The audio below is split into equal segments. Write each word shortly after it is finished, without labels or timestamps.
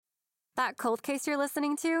That cold case you're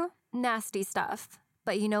listening to? Nasty stuff.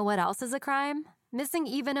 But you know what else is a crime? Missing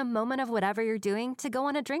even a moment of whatever you're doing to go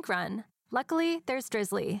on a drink run. Luckily, there's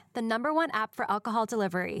Drizzly, the #1 app for alcohol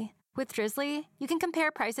delivery. With Drizzly, you can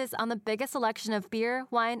compare prices on the biggest selection of beer,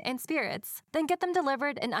 wine, and spirits, then get them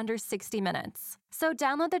delivered in under 60 minutes. So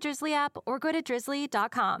download the Drizzly app or go to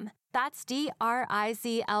drizzly.com. That's DRIZLY.com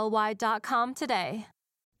today.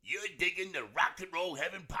 You're digging the Rock and Roll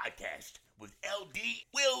Heaven podcast with LD,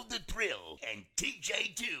 Will the Thrill, and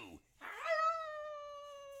TJ2.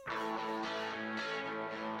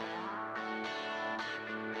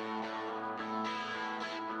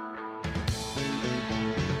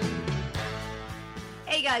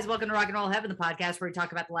 Hey guys, welcome to Rock and Roll Heaven, the podcast where we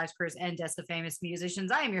talk about the lives, careers, and deaths of famous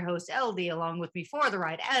musicians. I am your host, LD. Along with me for the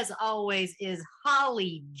ride, as always, is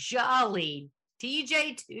Holly Jolly,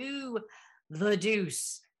 TJ2, the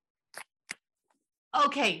Deuce.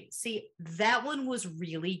 Okay, see, that one was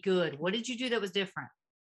really good. What did you do that was different?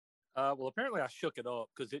 Well, apparently I shook it up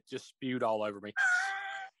because it just spewed all over me.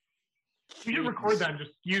 You should record that and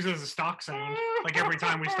just use it as a stock sound, like every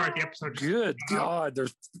time we start the episode. Good God,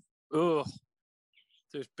 there's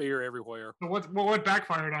beer everywhere. So what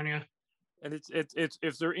backfired on you? And it's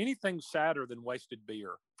if there anything sadder than wasted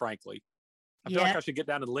beer, frankly, I feel like I should get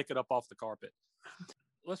down and lick it up off the carpet.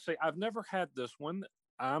 Let's see, I've never had this one.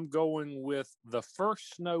 I'm going with the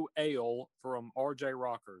First Snow Ale from RJ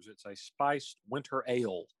Rockers. It's a spiced winter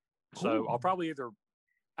ale. So Ooh. I'll probably either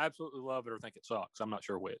absolutely love it or think it sucks. I'm not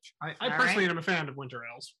sure which. I personally am a fan of winter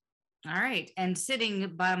ales. All right. And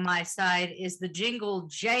sitting by my side is the jingle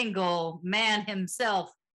jangle man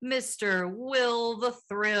himself, Mr. Will the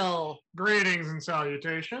Thrill. Greetings and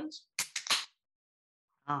salutations.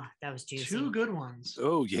 Ah, that was juicy. Two good ones.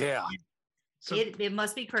 Oh, yeah. So it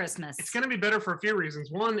must be Christmas. it's going to be better for a few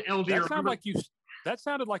reasons. One, LD. That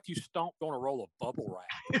sounded like you stomped on a roll of bubble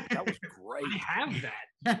wrap. That was great. I have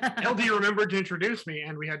that. LD remembered to introduce me,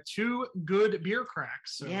 and we had two good beer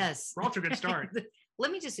cracks. So Yes. we're off to a good start.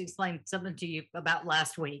 Let me just explain something to you about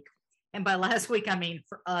last week. And by last week, I mean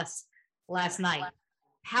for us, last night.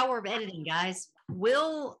 Power of editing, guys.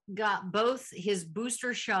 Will got both his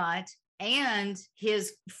booster shot and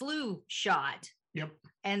his flu shot. Yep.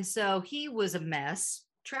 And so he was a mess.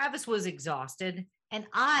 Travis was exhausted. And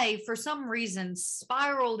I, for some reason,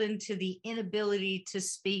 spiraled into the inability to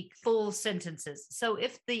speak full sentences. So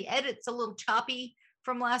if the edit's a little choppy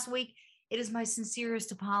from last week, it is my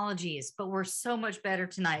sincerest apologies. But we're so much better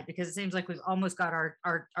tonight because it seems like we've almost got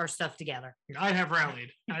our stuff together. I have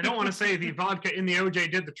rallied. I don't want to say the vodka in the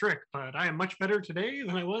OJ did the trick, but I am much better today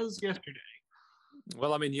than I was yesterday.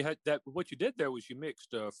 Well, I mean, you had that. What you did there was you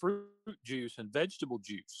mixed fruit juice and vegetable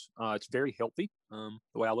juice. It's very healthy, the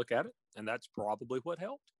way I look at it, and that's probably what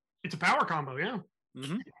helped. It's a power combo, yeah.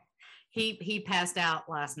 Mm-hmm. He passed out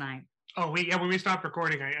last night. Oh, when we stopped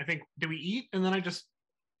recording, I think, did we eat? And then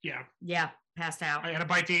Yeah, passed out. I had a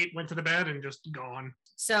bite to eat, went to the bed, and just gone.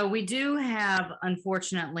 So we do have,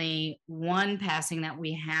 unfortunately, one passing that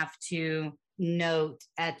we have to note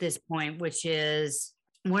at this point, which is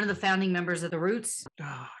one of the founding members of the Roots.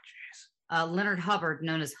 Oh, jeez. Leonard Hubbard,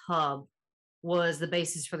 known as Hub, was the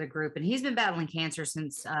basis for the group. And he's been battling cancer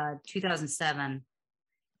since 2007.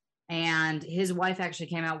 And his wife actually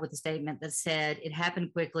came out with a statement that said it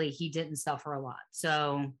happened quickly. He didn't suffer a lot.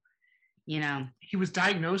 So, He was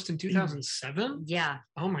diagnosed in 2007? Yeah.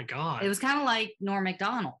 Oh, my God. It was kind of like Norm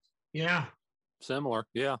Macdonald. Yeah. Similar,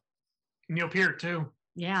 yeah. Neil Peart, too.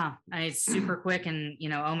 Yeah. And it's super quick and,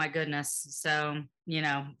 oh my goodness. So,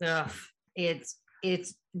 it's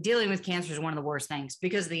dealing with cancer is one of the worst things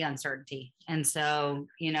because of the uncertainty. And so,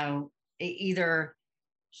 either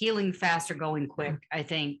healing fast or going quick, I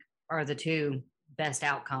think are the two best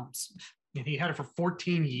outcomes. And he had it for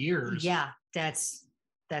 14 years. Yeah. That's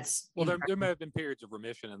well, there may have been periods of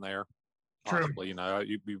remission in there. Possibly, you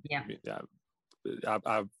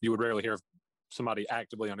would rarely hear somebody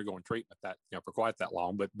actively undergoing treatment that for quite that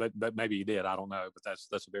long, but maybe he did. I don't know, but that's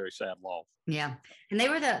a very sad loss. Yeah, and they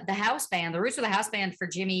were the house band. The Roots were the house band for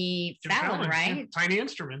Jimmy Fallon, right? Yeah. Tiny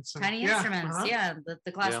Instruments. Tiny Instruments,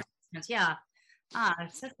 the classic instruments. Yeah,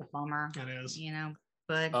 it's such a bummer. It is.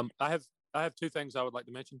 But I have two things I would like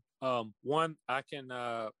to mention. One, I can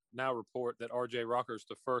now report that RJ Rockers,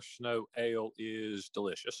 the First Snow Ale, is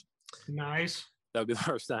delicious. Nice. That would be the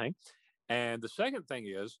first thing. And the second thing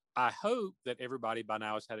is, I hope that everybody by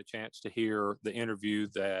now has had a chance to hear the interview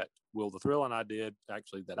that Will the Thrill and I did.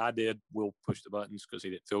 Actually, that I did. Will push the buttons because he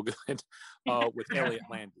didn't feel good with Elliot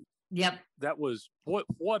Landy. Yep. That was what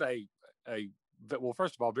a well,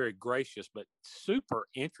 first of all, very gracious, but super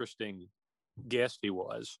interesting guest he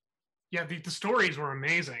was. Yeah, the stories were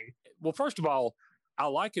amazing. Well, first of all, I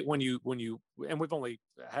like it when you, and we've only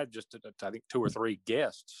had just, I think, 2 or 3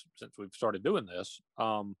 guests since we've started doing this.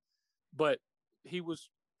 But he was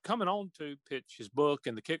coming on to pitch his book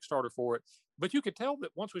and the Kickstarter for it. But you could tell that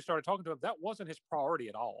once we started talking to him, that wasn't his priority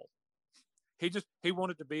at all. He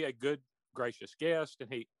wanted to be a good, gracious guest,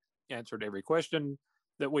 and he answered every question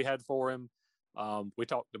that we had for him. We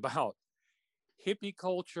talked about hippie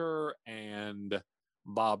culture and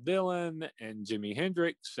Bob Dylan and Jimi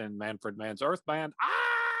Hendrix and Manfred Mann's Earth Band.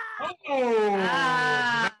 I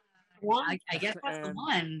guess that's the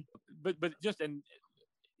one. But just, and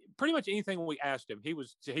pretty much anything we asked him, he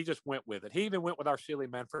just went with it. He even went with our silly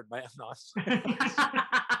Manfred Mann nonsense.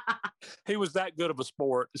 He was that good of a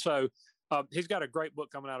sport. So he's got a great book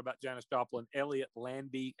coming out about Janis Joplin. Elliot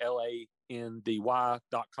Landy,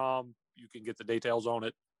 LANDY.com. You can get the details on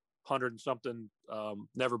it. 100 and something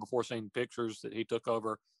never before seen pictures that he took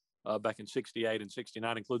over back in 68 and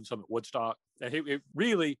 69, including some at Woodstock. And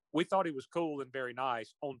we thought he was cool and very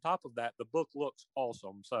nice. On top of that, the book looks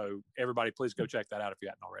awesome. So everybody, please go check that out if you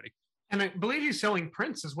hadn't already. And I believe he's selling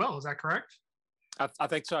prints as well. Is that correct? I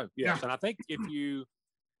think so. Yes. Yeah. And I think if you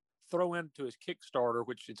throw into his Kickstarter,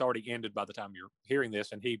 which it's already ended by the time you're hearing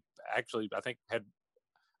this, and he actually, I think,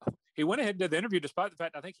 he went ahead and did the interview despite the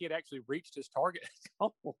fact I think he had actually reached his target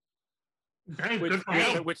goal. Okay,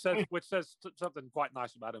 which says something quite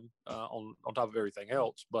nice about him on top of everything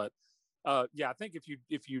else. But yeah, I think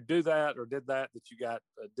if you do that or did that you got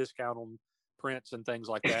a discount on prints and things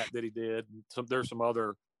like that he did. And there's some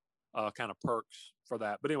other kind of perks for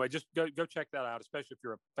that. But anyway, just go check that out, especially if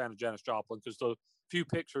you're a fan of Janis Joplin, because the few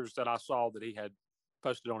pictures that I saw that he had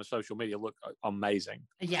posted on his social media look amazing.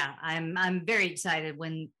 Yeah, I'm very excited.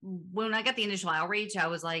 When I got the initial outreach, I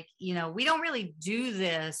was like, we don't really do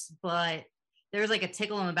this, but there was like a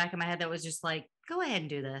tickle in the back of my head that was just like, go ahead and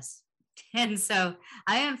do this. And so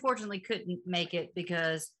I unfortunately couldn't make it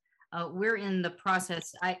because we're in the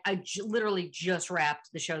process. I literally just wrapped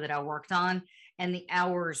the show that I worked on, and the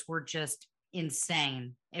hours were just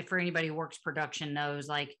insane. If for anybody who works production knows,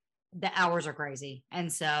 like, the hours are crazy. And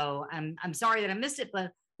so I'm sorry that I missed it,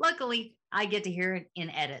 but luckily I get to hear it in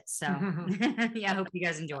edits. So yeah, I hope you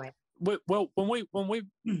guys enjoy it. Well, when we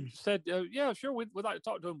said, yeah, sure, we'd like to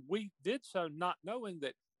talk to him, we did so not knowing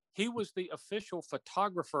that he was the official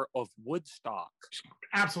photographer of Woodstock.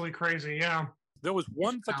 Absolutely crazy. Yeah. There was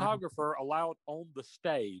one photographer allowed on the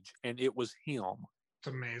stage, and it was him. It's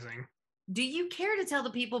amazing. Do you care to tell the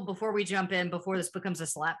people before we jump in, before this becomes a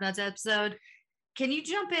Slapnuts episode, can you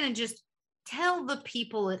jump in and just tell the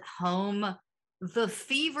people at home the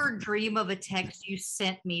fever dream of a text you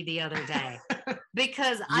sent me the other day?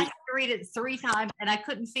 Because I had to read it 3 times and I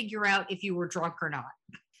couldn't figure out if you were drunk or not.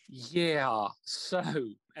 Yeah. So,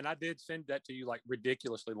 and I did send that to you like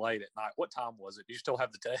ridiculously late at night. What time was it? Do you still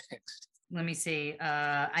have the text? Let me see.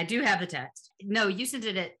 I do have the text. No, you sent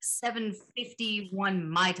it at 7:51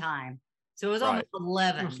 my time. So it was almost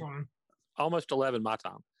 11. Almost 11 my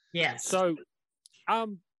time. Yes. So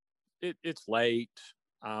it's late.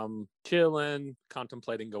 I'm chilling,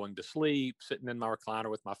 contemplating going to sleep, sitting in my recliner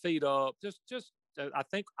with my feet up. Just I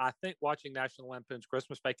think watching National Lampoon's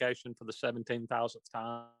Christmas Vacation for the 17,000th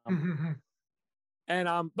time. Mm-hmm.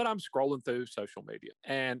 And but I'm scrolling through social media,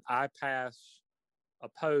 and I pass a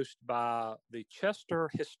post by the Chester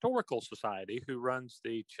Historical Society, who runs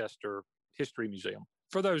the Chester History Museum.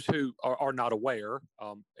 For those who are not aware,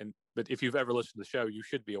 but if you've ever listened to the show, you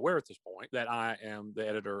should be aware at this point that I am the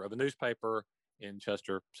editor of a newspaper in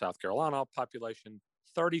Chester, South Carolina, population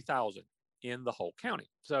 30,000 in the whole county.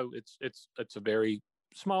 So it's a very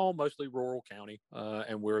small, mostly rural county,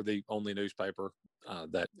 and we're the only newspaper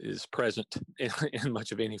that is present in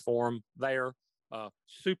much of any form there.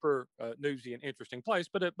 Super newsy and interesting place,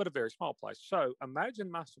 but a very small place. So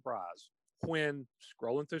imagine my surprise when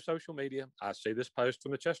scrolling through social media, I see this post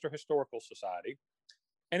from the Chester Historical Society,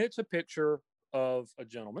 and it's a picture of a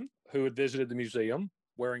gentleman who had visited the museum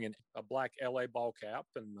wearing a black LA ball cap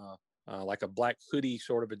and like a black hoodie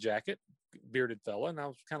sort of a jacket, bearded fella. And I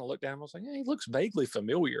was kind of looked at him, I was like, yeah, he looks vaguely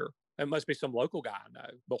familiar. It must be some local guy I know,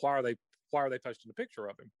 but why are they posting a picture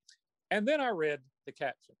of him? And then I read the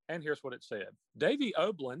caption, and here's what it said. Davey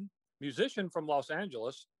Oblin, musician from Los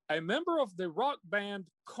Angeles, a member of the rock band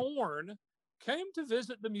Korn, came to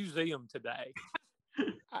visit the museum today.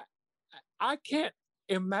 I can't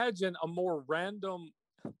imagine a more random,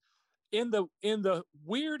 in the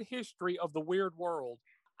weird history of the weird world.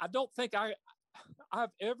 I don't think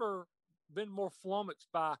I've ever been more flummoxed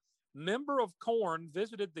by member of Korn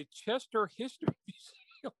visited the Chester History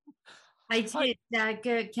Museum. I did. I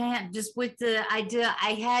can't just with the idea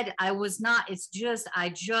I had. I was not. It's just. I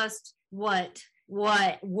just what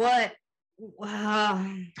Wow.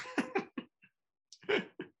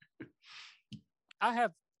 I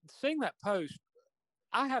have seen that post.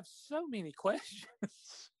 I have so many questions.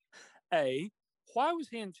 A, why was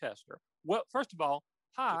he in Chester? Well, first of all,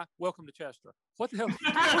 hi, welcome to Chester. What the hell are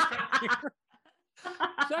you doing here?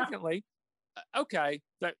 Secondly, okay,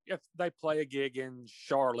 that if they play a gig in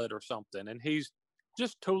Charlotte or something, and he's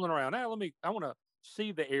just tooling around. Hey, I want to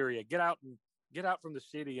see the area, get out from the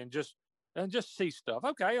city, and just see stuff.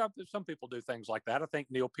 Okay, some people do things like that. I think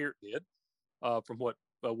Neil Peart did, from what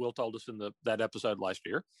Will told us in that episode last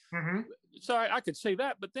year. Mm-hmm. So I could see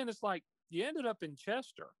that, but then it's like you ended up in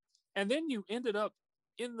Chester, and then you ended up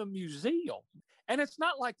in the museum, and it's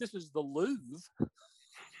not like this is the Louvre.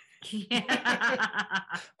 Yeah.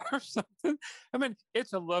 Or something. I mean,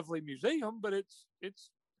 it's a lovely museum, but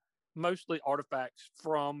it's mostly artifacts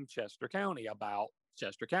from Chester County, about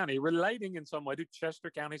Chester County, relating in some way to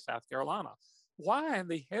Chester County, South Carolina. Why in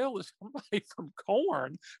the hell is somebody from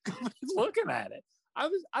Corn looking at it? I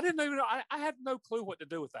didn't even know. I had no clue what to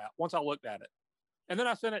do with that once I looked at it. And then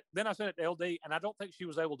I sent it to LD, and I don't think she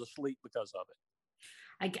was able to sleep because of it.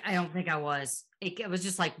 I don't think I was. It was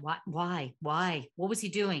just like, why? What was he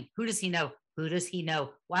doing? Who does he know?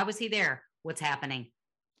 Why was he there? What's happening?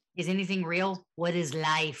 Is anything real? What is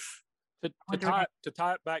life? To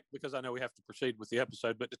tie it back, because I know we have to proceed with the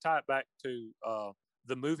episode, but to tie it back to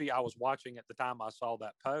the movie I was watching at the time I saw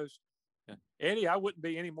that post, Eddie, I wouldn't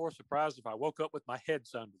be any more surprised if I woke up with my head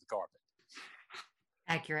sewn to the carpet.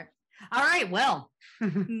 Accurate. All right. Well,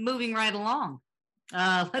 moving right along.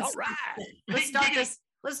 Let's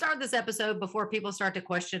start this episode before people start to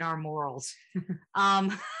question our morals.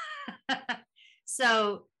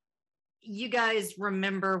 So you guys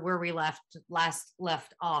remember where we left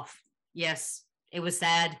off? Yes, it was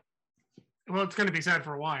sad. Well, it's going to be sad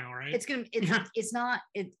for a while, right?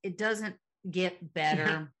 It doesn't get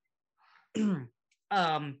better.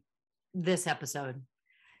 This episode.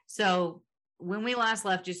 So when we last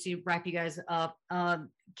left, just to wrap you guys up,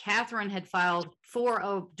 Catherine had filed for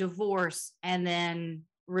a divorce and then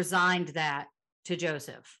resigned that to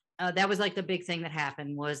Joseph. That was like the big thing that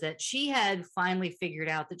happened, was that she had finally figured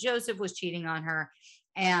out that Joseph was cheating on her,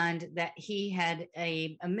 and that he had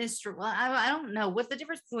a mistress. Well, I don't know what's the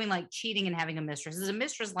difference between like cheating and having a mistress. Is a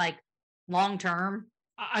mistress like long term?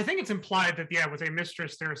 I think it's implied that, yeah, with a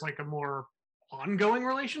mistress, there's like a more ongoing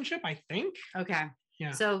relationship, I think. Okay.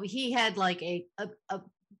 Yeah. So he had like a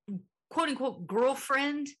quote unquote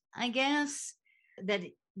girlfriend, I guess,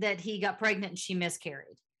 that he got pregnant and she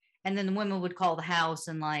miscarried. And then the women would call the house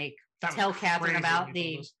and like tell Catherine about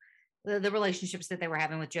the relationships that they were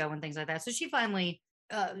having with Joe and things like that. So she finally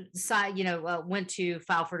went to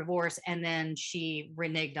file for divorce, and then she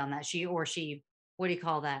reneged on that. She what do you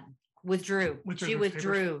call that? Withdrew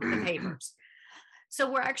the papers.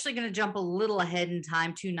 So we're actually going to jump a little ahead in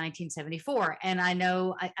time to 1974. And I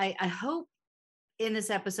know, I hope in this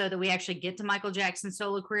episode that we actually get to Michael Jackson's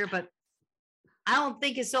solo career, but I don't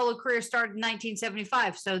think his solo career started in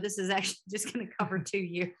 1975. So this is actually just going to cover 2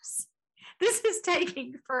 years. This is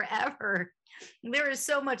taking forever. There is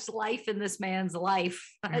so much life in this man's life.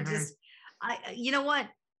 Mm-hmm. You know what?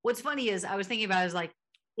 What's funny is I was thinking about it, is like,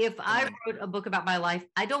 if I wrote a book about my life,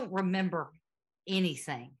 I don't remember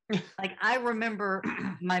anything. Like, I remember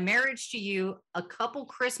my marriage to you, a couple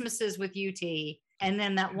Christmases with UT, and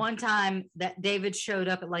then that one time that David showed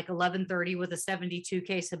up at like 11:30 with a 72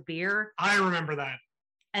 case of beer. I remember that.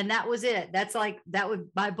 And that was it. That's like,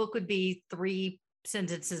 my book would be 3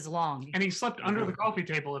 sentences long. And he slept under the coffee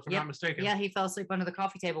table, if I'm not mistaken. Yeah, he fell asleep under the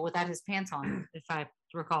coffee table without his pants on, if I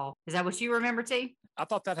recall. Is that what you remember, T? I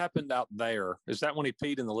thought that happened out there. Is that when he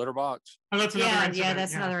peed in the litter box? Oh, that's another incident. Yeah,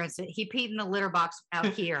 that's another incident. He peed in the litter box out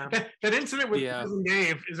here. that incident with Cousin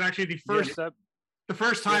Dave is actually the first the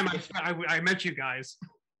first time I met you guys.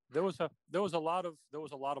 There was a lot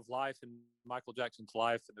of life in Michael Jackson's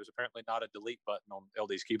life, and there's apparently not a delete button on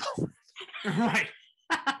LD's keyboard. Right.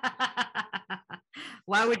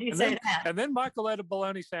 Why would you say that? And then Michael ate a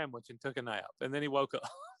bologna sandwich and took a nap, and then he woke up.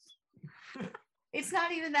 It's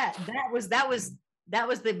not even that. That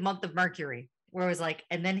was the month of Mercury, where it was like,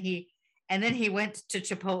 and then he went to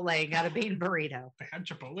Chipotle and got a bean burrito. They had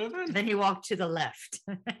Chipotle then? Then he walked to the left.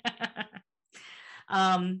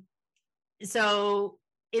 So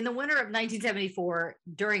in the winter of 1974,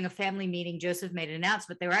 during a family meeting, Joseph made an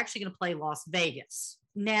announcement they were actually going to play Las Vegas.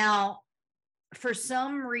 Now, for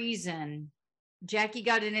some reason, Jackie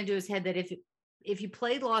got it into his head that if you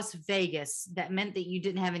played Las Vegas, that meant that you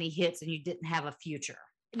didn't have any hits and you didn't have a future.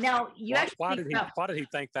 Now, why did he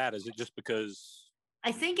think that? Is it just because?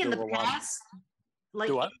 I think in the past, like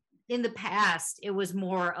in the past, it was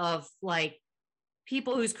more of like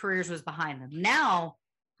people whose careers was behind them. Now,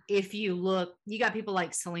 if you look, you got people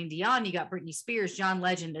like Celine Dion, you got Britney Spears, John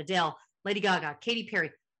Legend, Adele, Lady Gaga, Katy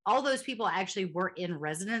Perry. All those people actually were in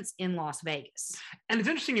residence in Las Vegas. And it's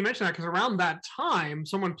interesting you mentioned that because around that time,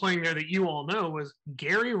 someone playing there that you all know was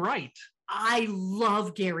Gary Wright. I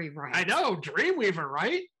love Gary Wright. I know, Dreamweaver,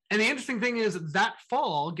 right? And the interesting thing is that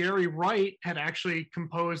fall, Gary Wright had actually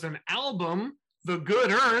composed an album, The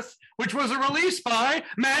Good Earth, which was a release by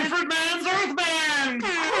Manfred Mann's Earth Band.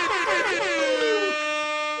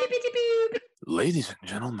 Ladies and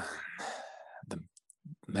gentlemen, the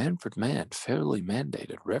Manfred Mann fairly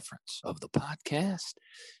mandated reference of the podcast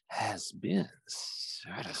has been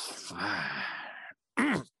satisfied.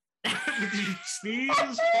 Did you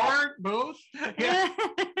sneeze, fart, both? Yeah.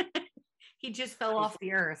 He just fell off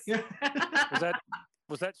the earth. Yeah.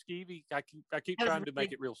 Was that skeevy? I keep trying to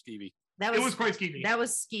make it real skeevy. It was quite skeevy. That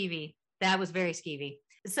was skeevy. That was very skeevy.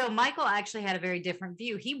 So Michael actually had a very different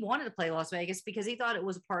view. He wanted to play Las Vegas because he thought it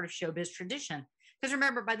was a part of showbiz tradition. Because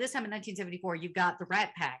remember, by this time in 1974, you've got the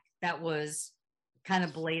Rat Pack that was kind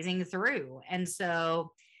of blazing through. And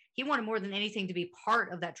so he wanted more than anything to be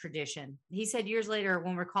part of that tradition. He said years later,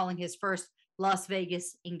 when recalling his first Las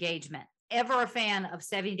Vegas engagement, ever a fan of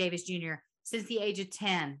Sammy Davis Jr. since the age of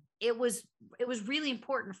 10, it was really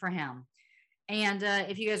important for him. And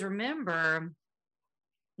if you guys remember,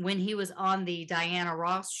 when he was on the Diana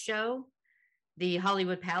Ross show, the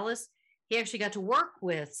Hollywood Palace, he actually got to work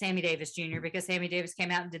with Sammy Davis Jr. because Sammy Davis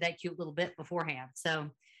came out and did that cute little bit beforehand. So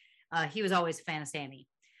he was always a fan of Sammy.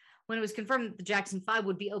 When it was confirmed that the Jackson 5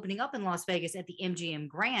 would be opening up in Las Vegas at the MGM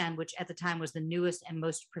Grand, which at the time was the newest and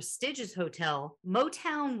most prestigious hotel,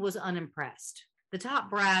 Motown was unimpressed. The top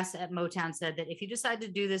brass at Motown said that if you decide to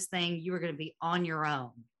do this thing, you were going to be on your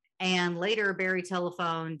own. And later, Barry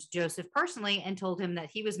telephoned Joseph personally and told him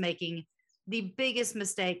that he was making the biggest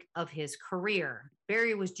mistake of his career.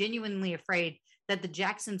 Barry was genuinely afraid that the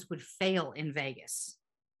Jacksons would fail in Vegas.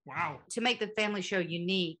 Wow. To make the family show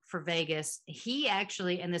unique for Vegas, he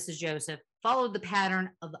actually, and this is Joseph, followed the pattern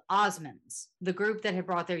of the Osmonds, the group that had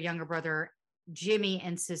brought their younger brother Jimmy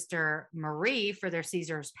and sister Marie for their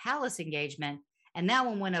Caesar's Palace engagement. And that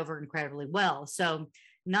one went over incredibly well. So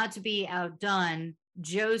not to be outdone,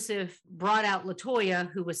 Joseph brought out LaToya,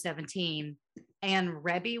 who was 17, and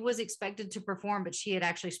Rebby was expected to perform, but she had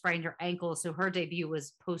actually sprained her ankle. So her debut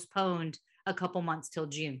was postponed a couple months till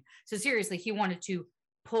June. So seriously, he wanted to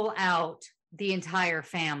pull out the entire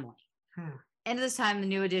family. And at this time, the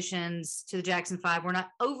new additions to the Jackson 5 were not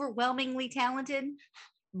overwhelmingly talented,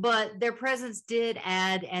 but their presence did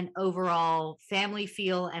add an overall family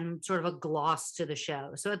feel and sort of a gloss to the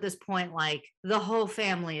show. So at this point, like, the whole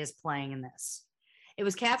family is playing in this. It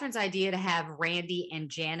was Catherine's idea to have Randy and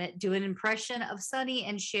Janet do an impression of Sonny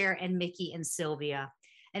and Cher and Mickey and Sylvia.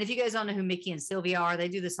 And if you guys don't know who Mickey and Sylvia are, they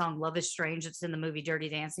do the song Love is Strange. It's in the movie Dirty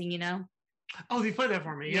Dancing, you know? Oh, they played that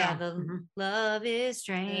for me. Yeah. Love is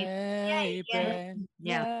strange. Hey, Yeah.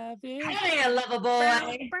 yeah. Hey, lover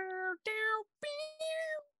boy.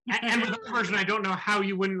 And with that version, I don't know how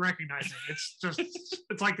you wouldn't recognize it. It's just,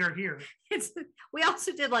 it's like they're here. We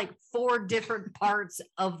also did like 4 different parts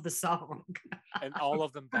of the song. And all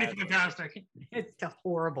of them Pretty bad. fantastic. It's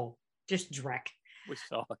horrible. Just dreck. We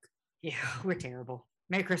suck. Yeah, we're terrible.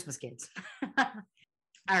 Merry Christmas, kids.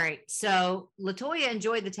 All right. So LaToya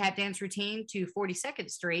enjoyed the tap dance routine to 42nd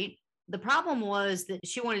Street. The problem was that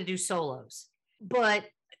she wanted to do solos, but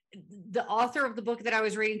the author of the book that I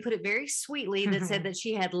was reading put it very sweetly that said that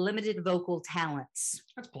she had limited vocal talents.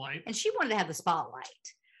 That's polite. And she wanted to have the spotlight.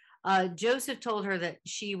 Joseph told her that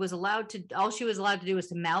all she was allowed to do was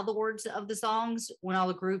to mouth the words of the songs when all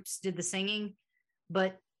the groups did the singing,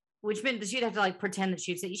 which meant that she'd have to like pretend that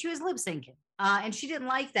she was lip syncing. And she didn't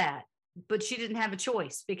like that, but she didn't have a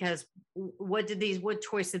choice because what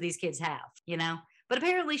choice did these kids have, you know? But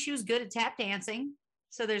apparently she was good at tap dancing.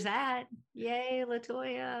 So there's that. Yay,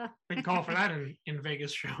 LaToya. Big call for that in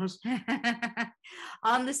Vegas shows.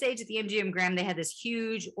 On the stage at the MGM Grand, they had this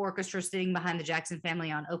huge orchestra sitting behind the Jackson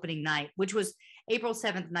family on opening night, which was April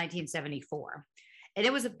 7th, 1974. And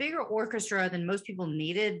it was a bigger orchestra than most people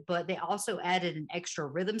needed, but they also added an extra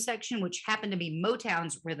rhythm section, which happened to be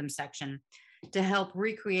Motown's rhythm section, to help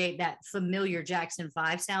recreate that familiar Jackson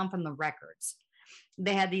 5 sound from the records.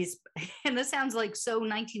 They had these, and this sounds like so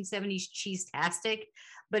 1970s cheese-tastic,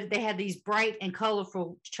 but they had these bright and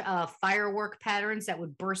colorful firework patterns that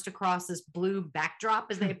would burst across this blue backdrop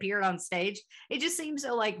as they appeared on stage. It just seems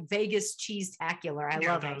so like Vegas cheese-tacular. I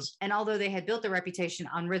love it. And although they had built their reputation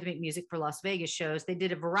on rhythmic music for Las Vegas shows, they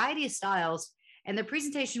did a variety of styles, and their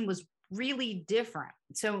presentation was really different.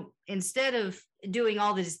 So instead of doing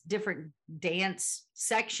all these different dance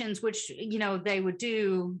sections, which, you know, they would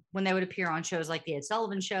do when they would appear on shows like the Ed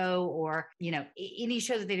Sullivan Show, or, you know, any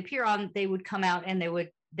show that they'd appear on, they would come out and they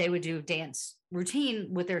would do dance routine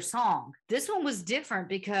with their song. This one was different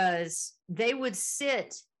because they would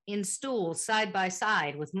sit in stools side by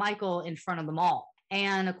side with Michael in front of them all.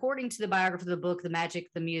 And according to the biography of the book, The Magic,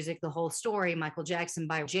 the Music, the Whole Story, Michael Jackson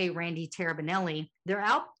by J. Randy Terabinelli, their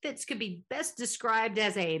outfits could be best described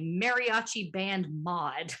as a mariachi band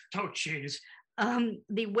mod. Oh, jeez.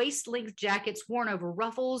 The waist-length jackets worn over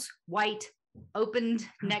ruffles, white, opened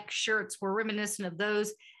neck shirts were reminiscent of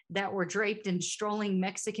those that were draped in strolling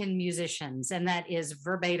Mexican musicians. And that is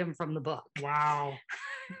verbatim from the book. Wow.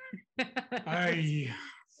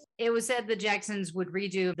 It was said the Jacksons would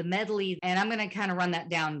redo the medley, and I'm going to kind of run that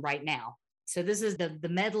down right now. So this is the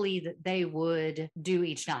medley that they would do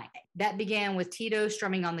each night. That began with Tito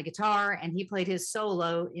strumming on the guitar, and he played his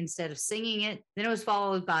solo instead of singing it. Then it was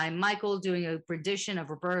followed by Michael doing a rendition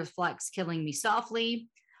of Roberta Flack's Killing Me Softly.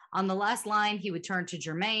 On the last line, he would turn to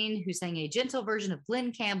Jermaine, who sang a gentle version of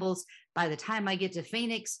Glenn Campbell's By the Time I Get to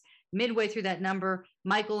Phoenix. Midway through that number,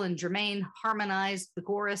 Michael and Jermaine harmonized the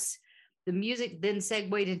chorus. The music then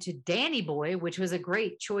segued into Danny Boy, which was a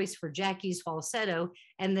great choice for Jackie's falsetto.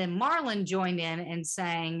 And then Marlon joined in and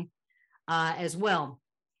sang as well.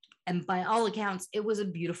 And by all accounts, it was a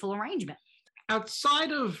beautiful arrangement.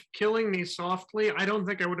 Outside of Killing Me Softly, I don't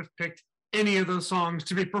think I would have picked any of those songs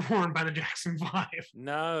to be performed by the Jackson 5.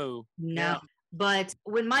 No. No. But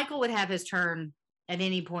when Michael would have his turn at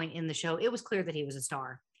any point in the show, it was clear that he was a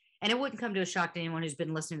star. And it wouldn't come to a shock to anyone who's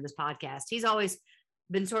been listening to this podcast. He's always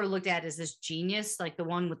been sort of looked at as this genius, like the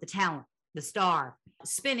one with the talent, the star,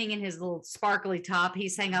 spinning in his little sparkly top.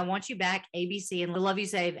 He's saying, I Want You Back, ABC, and Love You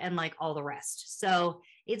Save, and like all the rest. So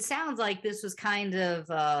it sounds like this was kind of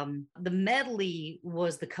the medley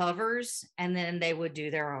was the covers, and then they would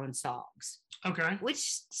do their own songs. Okay.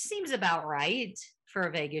 Which seems about right for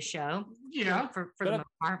a Vegas show. Yeah. For the most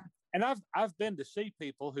part. And I've been to see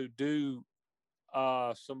people who do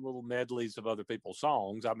some little medleys of other people's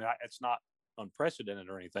songs. I mean, it's not unprecedented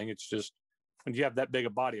or anything. It's just when you have that big a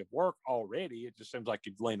body of work already, it just seems like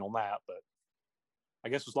you'd lean on that. But I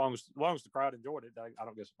guess as long as the crowd enjoyed it, I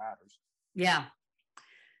don't guess it matters. Yeah.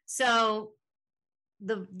 So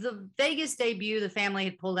the Vegas debut, the family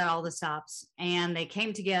had pulled out all the stops and they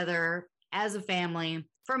came together as a family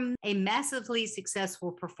from a massively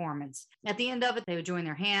successful performance. At the end of it, they would join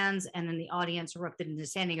their hands and then the audience erupted into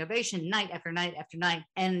standing ovation night after night after night.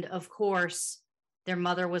 And of course, their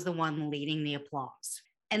mother was the one leading the applause.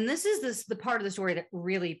 And this is the part of the story that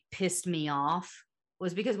really pissed me off,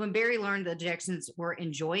 was because when Barry learned the Jacksons were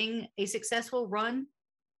enjoying a successful run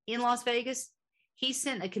in Las Vegas, he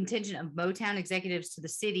sent a contingent of Motown executives to the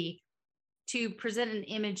city to present an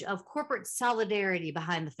image of corporate solidarity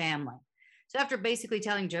behind the family. So after basically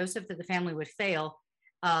telling Joseph that the family would fail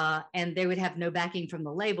and they would have no backing from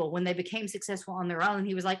the label, when they became successful on their own,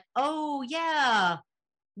 he was like, oh, yeah,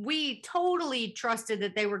 we totally trusted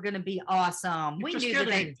that they were going to be awesome. We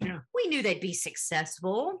knew they'd be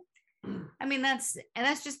successful. I mean, that's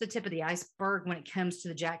just the tip of the iceberg when it comes to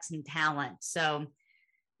the Jackson talent. So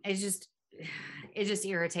it just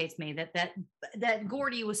irritates me that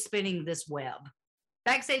Gordy was spinning this web.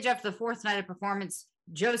 Backstage after the fourth night of performance,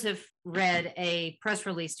 Joseph read a press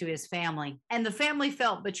release to his family, and the family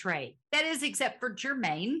felt betrayed. That is, except for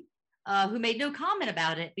Jermaine, who made no comment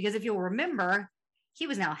about it, because if you'll remember, he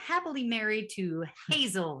was now happily married to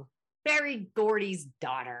Hazel, Barry Gordy's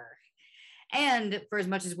daughter. And for as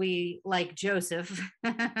much as we like Joseph,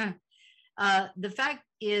 the fact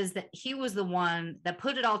is that he was the one that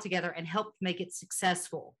put it all together and helped make it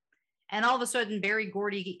successful. And all of a sudden, Barry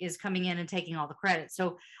Gordy is coming in and taking all the credit.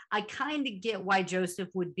 So I kind of get why Joseph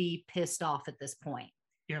would be pissed off at this point.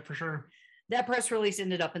 Yeah, for sure. That press release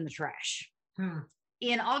ended up in the trash.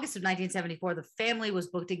 In August of 1974, the family was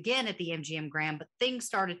booked again at the MGM Grand, but things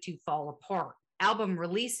started to fall apart. Album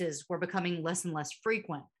releases were becoming less and less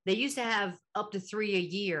frequent. They used to have up to 3 a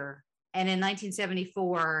year. And in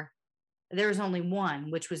 1974, there was only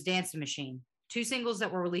one, which was Dancing Machine. 2 singles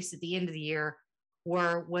that were released at the end of the year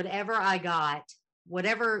were Whatever I Got,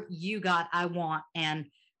 Whatever You Got, I Want, and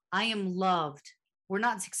I Am Loved. Were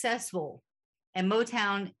not successful. And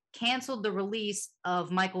Motown canceled the release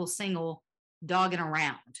of Michael's single, Doggin'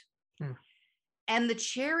 Around. And the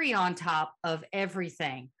cherry on top of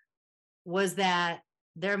everything was that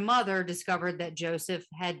their mother discovered that Joseph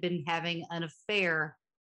had been having an affair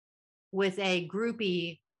with a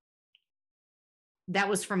groupie that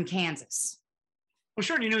was from Kansas. Well,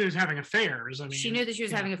 sure, you knew he was having affairs. I mean, she knew that she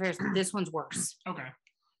was having affairs. This one's worse. Okay.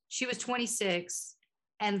 She was 26.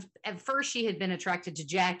 And at first she had been attracted to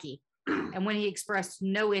Jackie. And when he expressed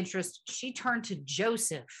no interest, she turned to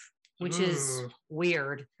Joseph, which is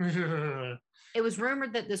weird. It was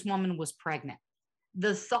rumored that this woman was pregnant.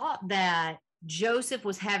 The thought that Joseph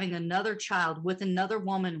was having another child with another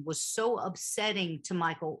woman was so upsetting to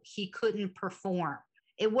Michael, he couldn't perform.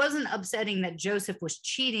 It wasn't upsetting that Joseph was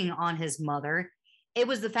cheating on his mother. It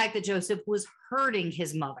was the fact that Joseph was hurting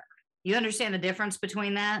his mother. You understand the difference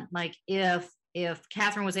between that? Like if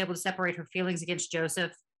Catherine was able to separate her feelings against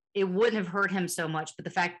Joseph, it wouldn't have hurt him so much. But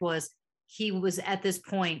the fact was, he was at this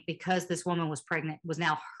point, because this woman was pregnant, was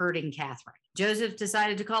now hurting Catherine. Joseph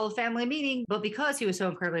decided to call a family meeting, but because he was so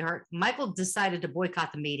incredibly hurt, Michael decided to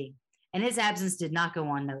boycott the meeting, and his absence did not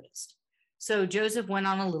go unnoticed. So Joseph went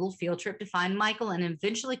on a little field trip to find Michael and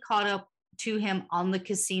eventually caught up to him on the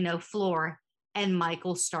casino floor, and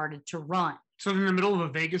Michael started to run. So in the middle of a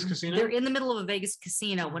Vegas casino? They're in the middle of a Vegas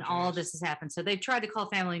casino when all of this has happened. So they tried to call a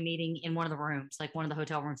family meeting in one of the rooms, like one of the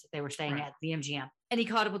hotel rooms that they were staying at, the MGM. And he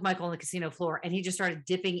caught up with Michael on the casino floor, and he just started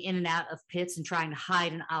dipping in and out of pits and trying to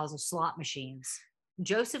hide in aisles of slot machines.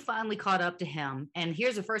 Joseph finally caught up to him. And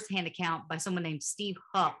here's a firsthand account by someone named Steve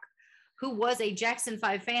Huck, who was a Jackson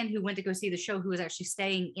 5 fan who went to go see the show, who was actually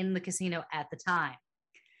staying in the casino at the time.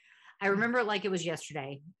 I remember it like it was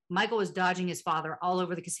yesterday. Michael was dodging his father all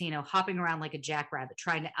over the casino, hopping around like a jackrabbit,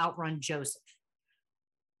 trying to outrun Joseph.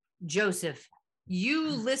 Joseph, you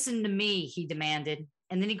listen to me, he demanded.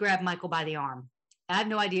 And then he grabbed Michael by the arm. I have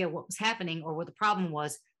no idea what was happening or what the problem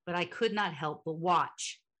was, but I could not help but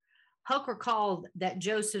watch. Huck recalled that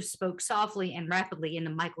Joseph spoke softly and rapidly into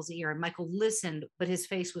Michael's ear, and Michael listened, but his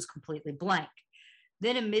face was completely blank.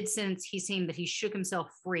 Then in mid-sentence, he seemed that he shook himself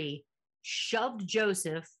free, shoved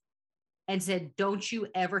Joseph, and said, "Don't you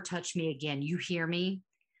ever touch me again. You hear me?"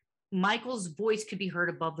 Michael's voice could be heard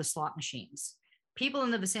above the slot machines. People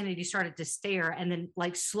in the vicinity started to stare and then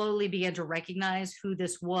slowly began to recognize who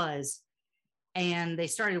this was. And they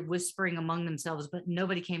started whispering among themselves, but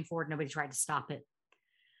nobody came forward. Nobody tried to stop it.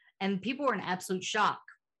 And people were in absolute shock.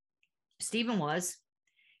 Stephen was.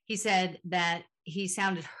 He said that he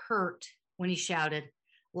sounded hurt when he shouted,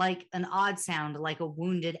 like an odd sound, like a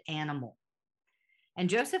wounded animal. And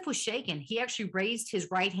Joseph was shaken. He actually raised his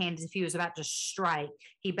right hand as if he was about to strike.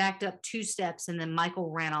 He backed up 2 steps, and then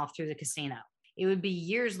Michael ran off through the casino. It would be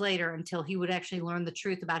years later until he would actually learn the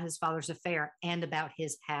truth about his father's affair and about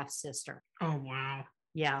his half-sister. Oh, wow.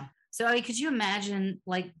 Yeah. So, I mean, could you imagine,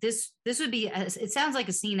 this would be, it sounds like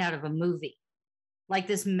a scene out of a movie. Like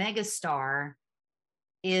this megastar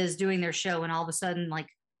is doing their show, and all of a sudden,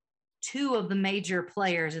 2 of the major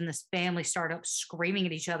players in this family start up screaming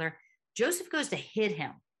at each other. Joseph goes to hit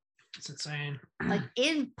him. It's insane.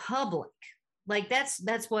 In public.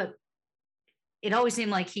 That's what it always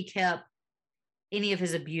seemed like. He kept any of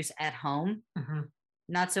his abuse at home,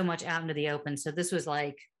 not so much out into the open. So this was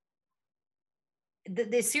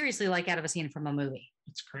they seriously out of a scene from a movie.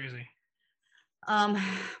 It's crazy. And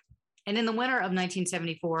in the winter of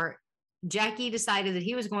 1974, Jackie decided that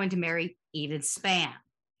he was going to marry Enid Spann.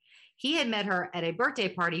 He had met her at a birthday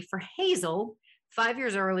party for Hazel 5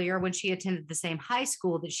 years earlier when she attended the same high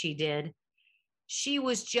school that she did. She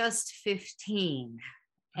was just 15,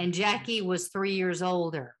 and Jackie was 3 years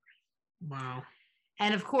older. Wow.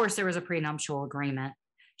 And of course, there was a prenuptial agreement.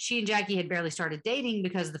 She and Jackie had barely started dating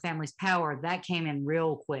because of the family's power. That came in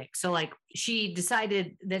real quick. So she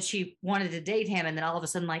decided that she wanted to date him. And then all of a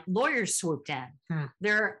sudden, lawyers swooped in.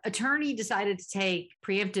 Their attorney decided to take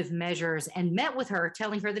preemptive measures and met with her,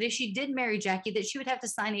 telling her that if she did marry Jackie, that she would have to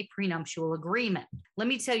sign a prenuptial agreement. Let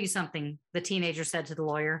me tell you something, the teenager said to the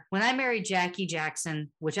lawyer. When I marry Jackie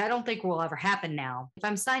Jackson, which I don't think will ever happen now, if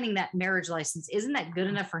I'm signing that marriage license, isn't that good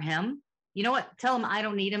enough for him? You know what? Tell him I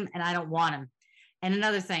don't need him and I don't want him. And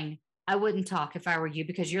another thing, I wouldn't talk if I were you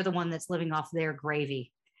because you're the one that's living off their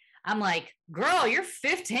gravy. I'm like, girl, you're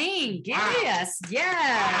 15. Yes.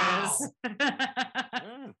 Yes.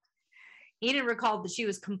 Wow. Enid recalled that she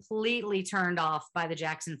was completely turned off by the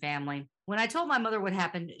Jackson family. When I told my mother what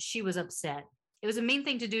happened, she was upset. It was a mean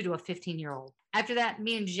thing to do to a 15-year-old. After that,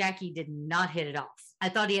 me and Jackie did not hit it off. I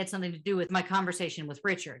thought he had something to do with my conversation with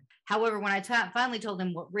Richard. However, when I finally told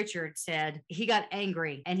him what Richard said, he got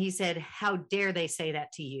angry and he said, "How dare they say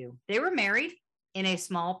that to you?" They were married in a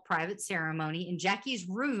small private ceremony in Jackie's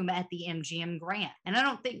room at the MGM Grand. And I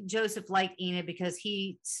don't think Joseph liked Enid because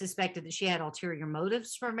he suspected that she had ulterior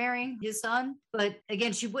motives for marrying his son. But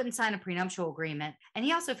again, she wouldn't sign a prenuptial agreement. And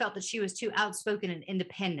he also felt that she was too outspoken and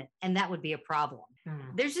independent, and that would be a problem.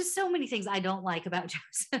 There's just so many things I don't like about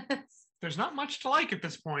Joseph. There's not much to like at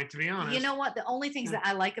this point, to be honest. You know what? The only things that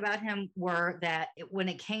I like about him were that when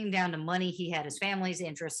it came down to money, he had his family's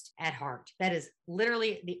interest at heart. That is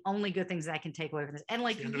literally the only good things that I can take away from this. And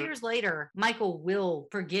like years later, Michael will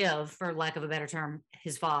forgive, for lack of a better term,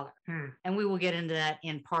 his father. And we will get into that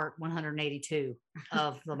in part 182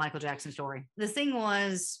 of the Michael Jackson story. The thing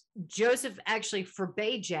was, Joseph actually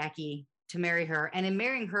forbade Jackie to marry her. And in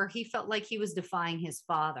marrying her, he felt like he was defying his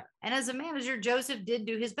father. And as a manager, Joseph did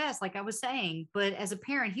do his best, like I was saying. But as a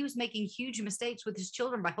parent, he was making huge mistakes with his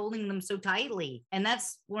children by holding them so tightly. And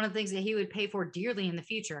that's one of the things that he would pay for dearly in the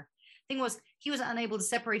future. Thing was, he was unable to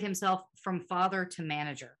separate himself from father to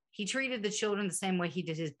manager. He treated the children the same way he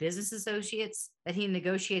did his business associates, that he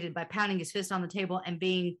negotiated by pounding his fist on the table and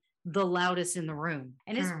being the loudest in the room.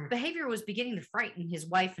 And his behavior was beginning to frighten his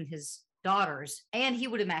wife and his daughters, and he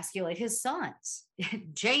would emasculate his sons.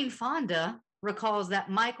 Jane Fonda recalls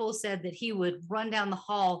that Michael said that he would run down the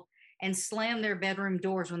hall and slam their bedroom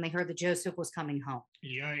doors when they heard that Joseph was coming home.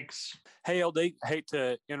 Yikes. Hey, LD, hate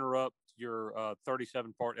to interrupt your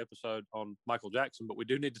 37-part episode on Michael Jackson, but we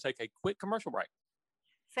do need to take a quick commercial break.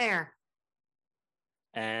 Fair.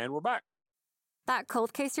 And we're back. That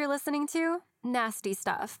cold case you're listening to? Nasty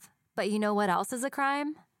stuff. But you know what else is a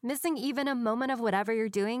crime? Missing even a moment of whatever you're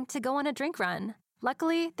doing to go on a drink run.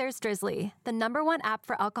 Luckily, there's Drizzly, the #1 app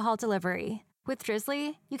for alcohol delivery. With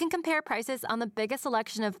Drizzly, you can compare prices on the biggest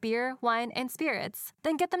selection of beer, wine, and spirits,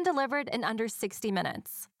 then get them delivered in under 60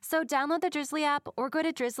 minutes. So download the Drizzly app or go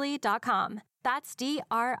to drizzly.com. That's DRIZLY.com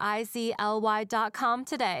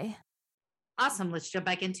today. Awesome. Let's jump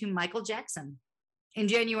back into Michael Jackson. In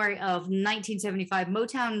January of 1975,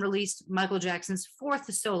 Motown released Michael Jackson's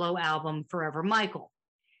 4th solo album, Forever Michael.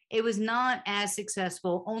 It was not as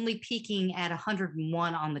successful, only peaking at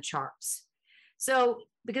 101 on the charts. So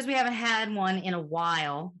because we haven't had one in a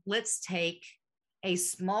while, let's take a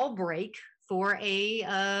small break for a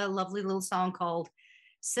lovely little song called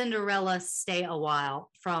Cinderella Stay a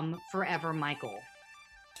While from Forever Michael.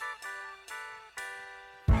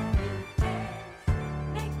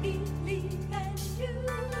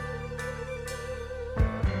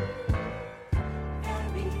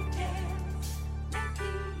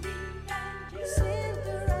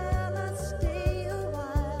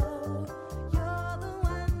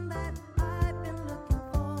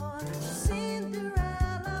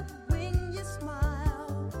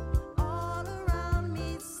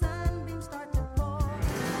 Start to pour.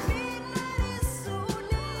 Midnight is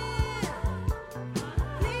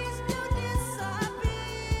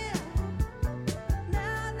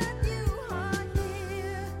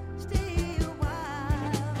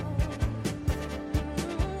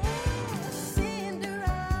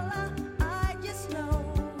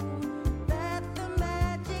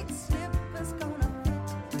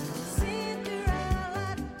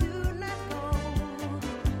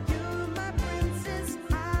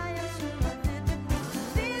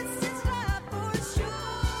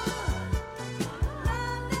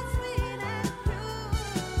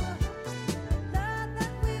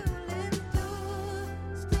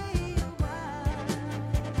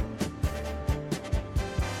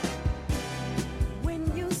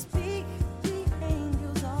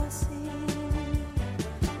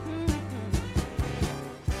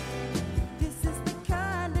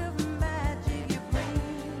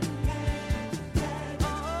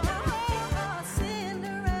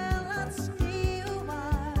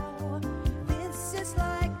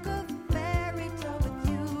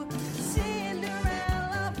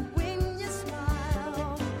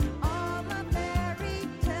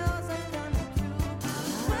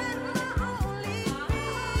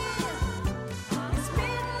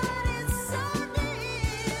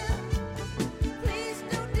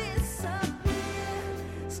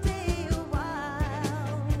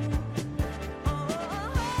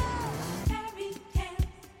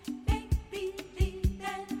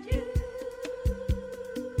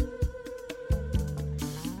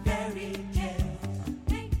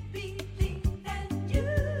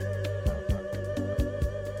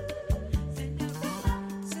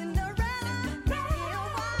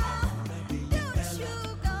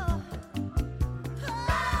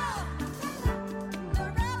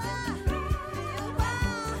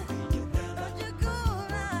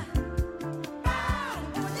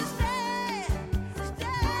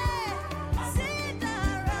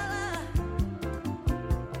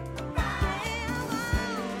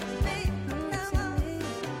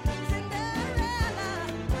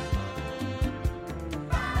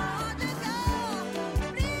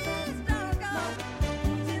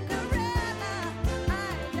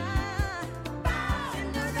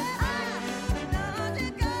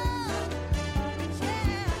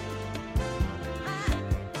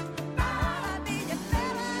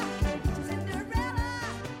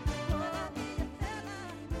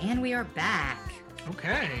And we are back.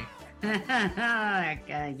 Okay.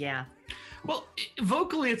 Yeah. Well,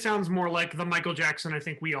 vocally, it sounds more like the Michael Jackson I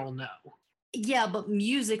think we all know. Yeah, but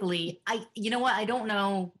musically, you know what? I don't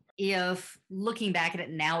know if looking back at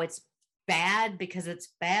it now, it's bad because it's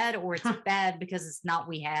bad, or it's bad because it's not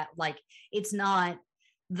it's not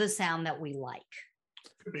the sound that we like.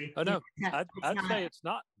 Could be. Oh, no. I'd say it's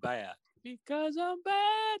not bad because I'm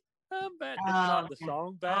bad. I'm bad. It's not the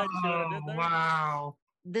song bad. See what I did there? Wow.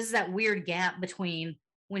 This is that weird gap between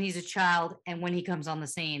when he's a child and when he comes on the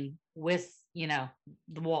scene with,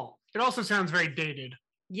 the wall. It also sounds very dated.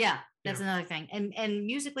 Yeah, that's another thing. And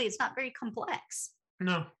musically, it's not very complex.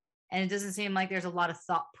 No. And it doesn't seem like there's a lot of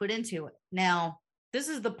thought put into it. Now, this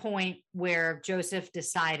is the point where Joseph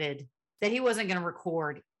decided that he wasn't going to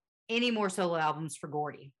record any more solo albums for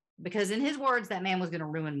Gordy, because in his words, that man was going to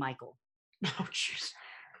ruin Michael. Oh, jeez.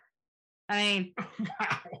 I mean,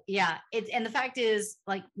 Wow. yeah. And the fact is,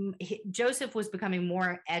 Joseph was becoming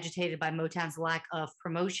more agitated by Motown's lack of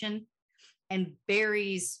promotion and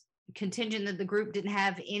Barry's contingent that the group didn't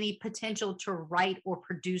have any potential to write or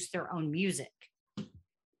produce their own music.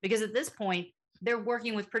 Because at this point, they're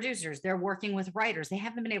working with producers, they're working with writers. They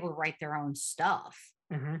haven't been able to write their own stuff.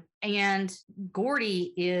 Mm-hmm. And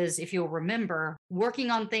Gordy is, if you'll remember,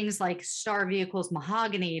 working on things like Star Vehicles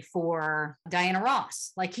Mahogany for Diana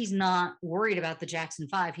Ross. Like, he's not worried about the Jackson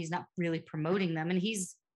 5. He's not really promoting them. And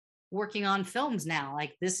he's working on films now.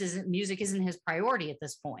 Like, music isn't his priority at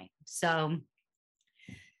this point. So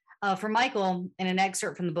for Michael, in an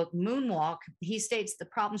excerpt from the book Moonwalk, he states the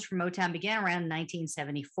problems for Motown began around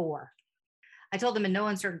 1974. I told them in no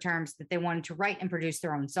uncertain terms that they wanted to write and produce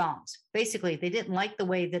their own songs. Basically, they didn't like the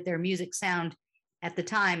way that their music sounded at the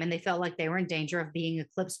time, and they felt like they were in danger of being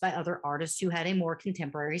eclipsed by other artists who had a more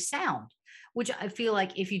contemporary sound, which I feel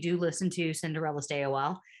like if you do listen to Cinderella Stay a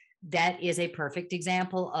While, that is a perfect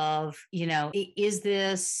example of, is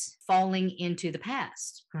this falling into the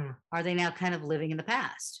past? Are they now kind of living in the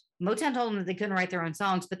past? Motown told them that they couldn't write their own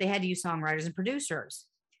songs, but they had to use songwriters and producers.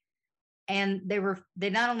 And they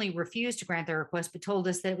not only refused to grant their request, but told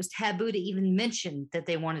us that it was taboo to even mention that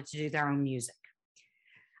they wanted to do their own music.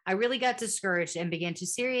 I really got discouraged and began to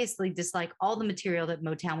seriously dislike all the material that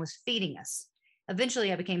Motown was feeding us.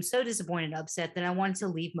 Eventually, I became so disappointed and upset that I wanted to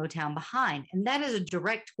leave Motown behind. And that is a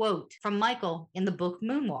direct quote from Michael in the book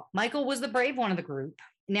Moonwalk. Michael was the brave one of the group.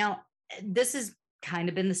 Now, this has kind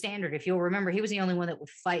of been the standard. If you'll remember, he was the only one that would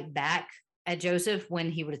fight back at Joseph when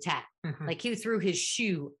he would attack. Mm-hmm. Like, he threw his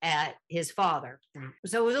shoe at his father. Mm-hmm.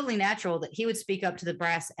 So it was only natural that he would speak up to the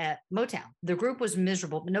brass at Motown. The group was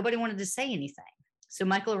miserable, but nobody wanted to say anything. So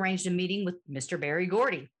Michael arranged a meeting with Mr. Barry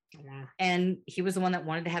Gordy. Mm-hmm. And he was the one that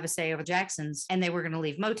wanted to have a say over Jackson's, and they were going to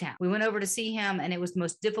leave Motown. We went over to see him, and it was the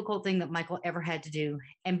most difficult thing that Michael ever had to do.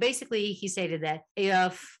 And basically, he stated that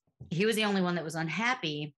if he was the only one that was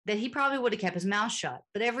unhappy, that he probably would have kept his mouth shut,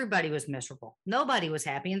 but everybody was miserable. Nobody was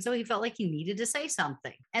happy. And so he felt like he needed to say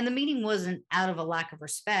something. And the meeting wasn't out of a lack of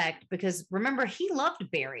respect, because remember, he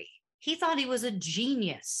loved Barry. He thought he was a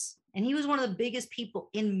genius, and he was one of the biggest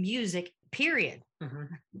people in music, period. Mm-hmm.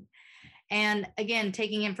 And again,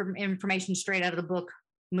 taking information straight out of the book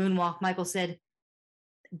Moonwalk, Michael said,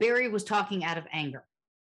 Barry was talking out of anger.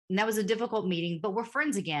 And that was a difficult meeting, but we're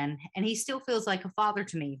friends again. And he still feels like a father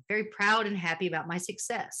to me, very proud and happy about my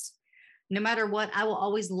success. No matter what, I will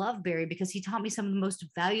always love Barry because he taught me some of the most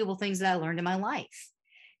valuable things that I learned in my life.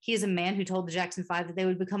 He is a man who told the Jackson 5 that they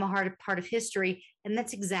would become a hard part of history. And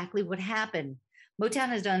that's exactly what happened. Motown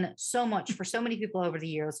has done so much for so many people over the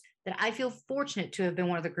years that I feel fortunate to have been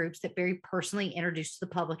one of the groups that Barry personally introduced to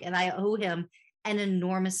the public. And I owe him an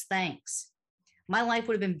enormous thanks. My life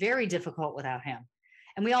would have been very difficult without him.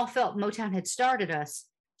 And we all felt Motown had started us,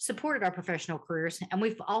 supported our professional careers, and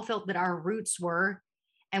we've all felt that our roots were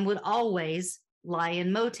and would always lie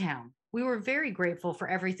in Motown. We were very grateful for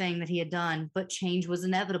everything that he had done, but change was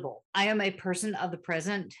inevitable. I am a person of the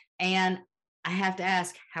present, and I have to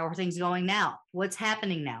ask, how are things going now? What's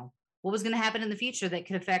happening now? What was going to happen in the future that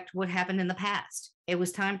could affect what happened in the past? It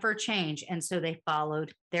was time for a change, and so they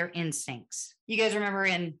followed their instincts. You guys remember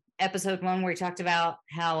in episode 1 where we talked about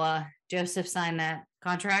how Joseph signed that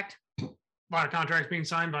contract? A lot of contracts being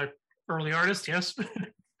signed by early artists, yes.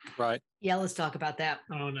 Right. Yeah, let's talk about that.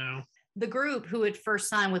 Oh, no. The group who had first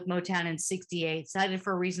signed with Motown in 1968 cited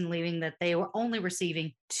for a reason leaving that they were only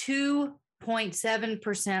receiving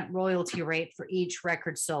 2.7% royalty rate for each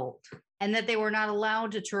record sold, and that they were not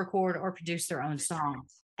allowed to record or produce their own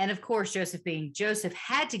songs. And of course, Joseph being Joseph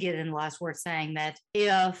had to get in the last word saying that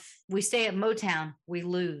if we stay at Motown, we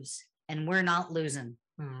lose, and we're not losing.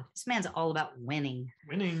 This man's all about winning.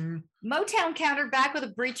 Winning. Motown countered back with a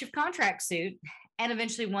breach of contract suit, and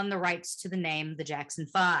eventually won the rights to the name the Jackson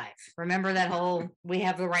 5. Remember that whole, we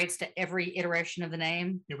have the rights to every iteration of the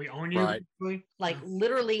name? Yeah, we own you. Right. basically. Like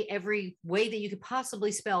literally every way that you could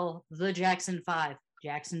possibly spell the Jackson 5.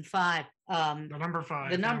 Jackson 5. The number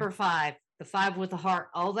 5. The number 5. The 5 with the heart.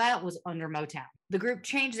 All that was under Motown. The group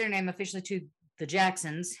changed their name officially to the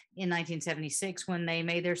Jacksons in 1976 when they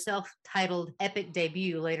made their self-titled epic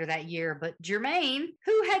debut later that year. But Jermaine,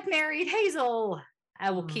 who had married Hazel, I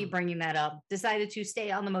will keep bringing that up, decided to stay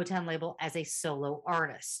on the Motown label as a solo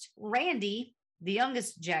artist. Randy, the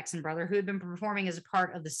youngest Jackson brother, who had been performing as a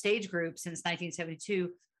part of the stage group since 1972,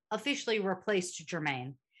 officially replaced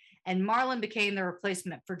Jermaine. And Marlon became the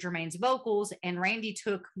replacement for Jermaine's vocals, and Randy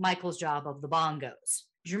took Michael's job of the bongos.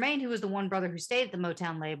 Jermaine, who was the one brother who stayed at the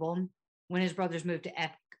Motown label when his brothers moved to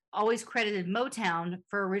Epic, always credited Motown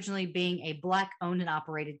for originally being a Black-owned and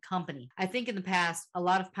operated company. I think in the past, a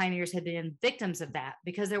lot of pioneers had been victims of that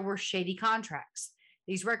because there were shady contracts.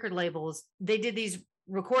 These record labels, they did these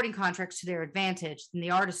recording contracts to their advantage, and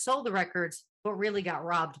the artists sold the records, but really got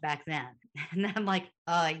robbed back then. And I'm like,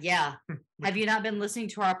 yeah. Have you not been listening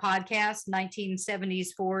to our podcast, 1970s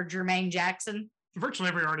for Jermaine Jackson? Virtually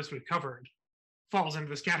every artist we've covered falls into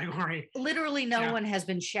this category. Literally no one has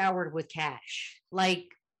been showered with cash. Like,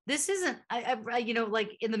 this isn't, I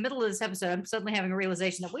like in the middle of this episode, I'm suddenly having a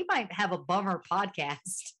realization that we might have a bummer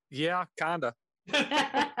podcast. Yeah, kind of.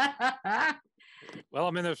 Well,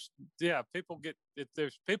 I mean, there's people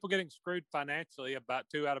getting screwed financially about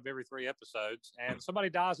 2 out of every 3 episodes, and somebody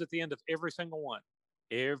dies at the end of every single one.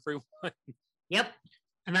 Everyone. Yep.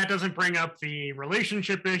 And that doesn't bring up the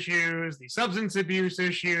relationship issues, the substance abuse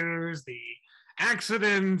issues, the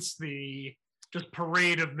accidents, the just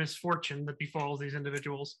parade of misfortune that befalls these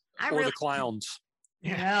individuals. The clowns.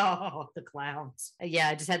 Yeah. Oh, the clowns. Yeah,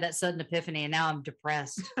 I just had that sudden epiphany and now I'm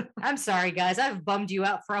depressed. I'm sorry, guys. I've bummed you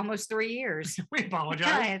out for almost 3 years. We apologize.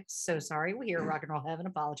 I'm so sorry. We here at Rock and Roll Heaven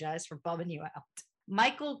apologize for bumming you out.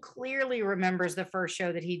 Michael clearly remembers the first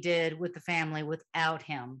show that he did with the family without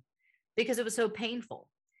him because it was so painful.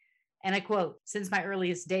 And I quote, "Since my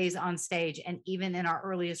earliest days on stage and even in our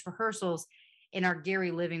earliest rehearsals in our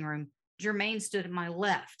Gary living room, Jermaine stood at my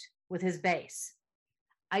left with his bass.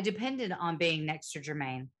 I depended on being next to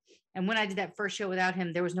Jermaine. And when I did that first show without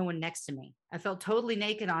him, there was no one next to me. I felt totally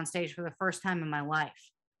naked on stage for the first time in my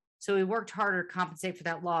life. So we worked harder to compensate for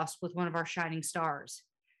that loss with one of our shining stars.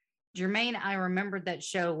 Jermaine, I remembered that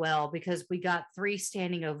show well because we got 3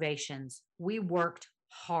 standing ovations. We worked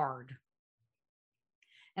hard."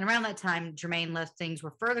 And around that time, Jermaine left things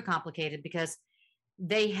were further complicated because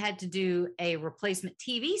they had to do a replacement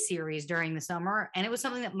TV series during the summer. And it was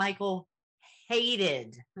something that Michael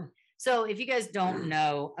hated. So if you guys don't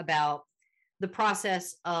know about the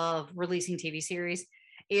process of releasing TV series,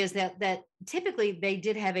 is that typically they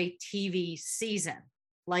did have a TV season,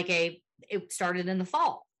 it started in the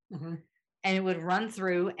fall. Mm-hmm. And it would run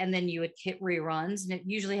through, and then you would hit reruns, and it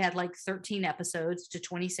usually had like 13 episodes to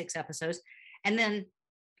 26 episodes. And then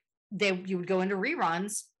you would go into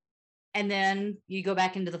reruns, and then you go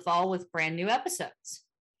back into the fall with brand new episodes.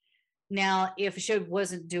 Now, if a show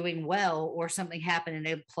wasn't doing well or something happened and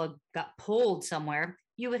a plug got pulled somewhere,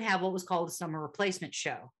 you would have what was called a summer replacement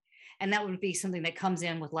show. And that would be something that comes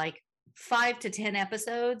in with like 5 to 10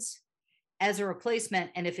 episodes as a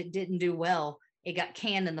replacement. And if it didn't do well, it got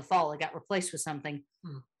canned in the fall, it got replaced with something.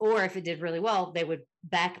 Or if it did really well, they would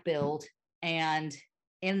back build and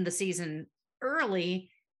end the season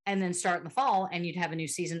early and then start in the fall, and you'd have a new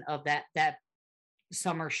season of that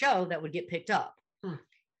summer show that would get picked up.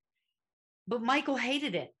 But Michael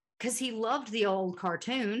hated it because he loved the old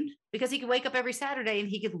cartoon, because he could wake up every Saturday and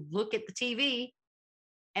he could look at the TV,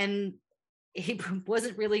 and he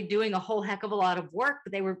wasn't really doing a whole heck of a lot of work,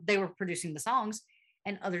 but they were producing the songs,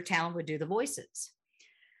 and other talent would do the voices.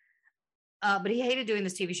 But he hated doing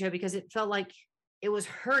this TV show because it felt like it was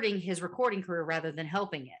hurting his recording career rather than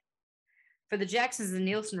helping it. For the Jacksons, the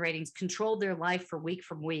Nielsen ratings controlled their life for week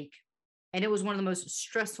from week, and it was one of the most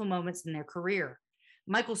stressful moments in their career.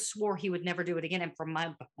 Michael swore he would never do it again, and from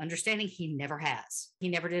my understanding, he never has. He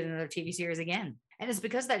never did another TV series again. And it's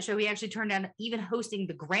because of that show he actually turned down even hosting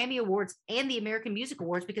the Grammy Awards and the American Music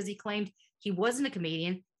Awards because he claimed he wasn't a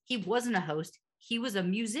comedian, he wasn't a host, he was a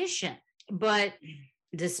musician. But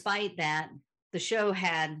despite that, the show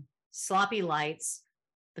had sloppy lights,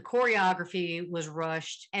 The choreography was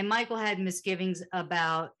rushed, and Michael had misgivings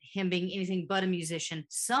about him being anything but a musician.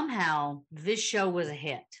 Somehow, this show was a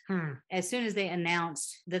hit. As soon as they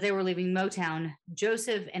announced that they were leaving Motown,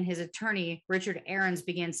 Joseph and his attorney, Richard Aarons,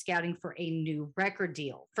 began scouting for a new record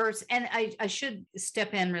deal. First, and I should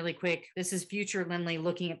step in really quick. This is future Lindley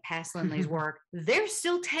looking at past Lindley's work. They're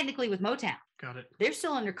still technically with Motown. Got it. They're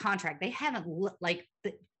still under contract. They haven't, like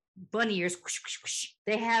the bunny ears,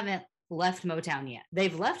 they haven't left Motown yet.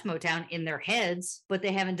 They've left Motown in their heads, but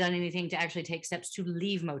they haven't done anything to actually take steps to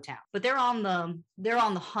leave Motown. But they're on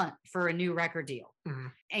the hunt for a new record deal.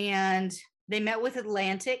 And they met with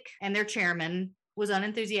Atlantic, and their chairman was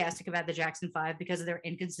unenthusiastic about the Jackson 5 because of their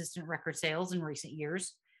inconsistent record sales in recent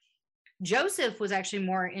years. Joseph was actually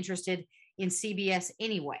more interested in CBS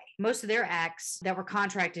anyway. Most of their acts that were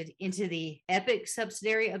contracted into the Epic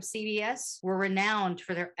subsidiary of CBS were renowned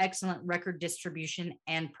for their excellent record distribution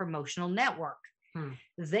and promotional network.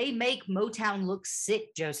 They make Motown look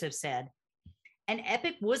sick, Joseph said. And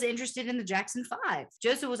Epic was interested in the Jackson 5.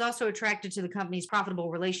 Joseph was also attracted to the company's profitable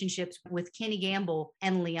relationships with Kenny Gamble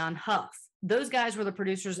and Leon Huff. Those guys were the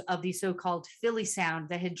producers of the so-called Philly sound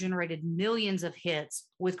that had generated millions of hits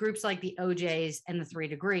with groups like the OJs and the 3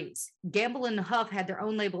 Degrees. Gamble and Huff had their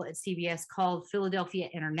own label at CBS called Philadelphia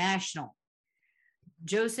International.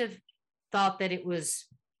 Joseph thought that it was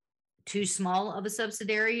too small of a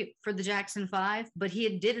subsidiary for the Jackson 5, but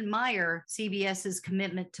he did admire CBS's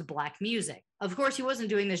commitment to Black music. Of course, he wasn't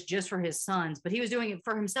doing this just for his sons, but he was doing it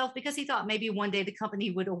for himself because he thought maybe one day the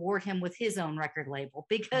company would award him with his own record label,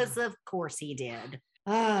 because of course he did.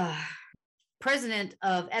 President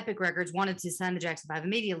of Epic Records wanted to sign the Jackson 5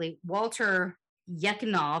 immediately. Walter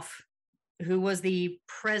Yekinoff, who was the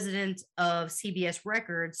president of CBS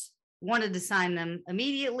Records, wanted to sign them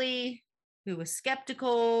immediately. Who was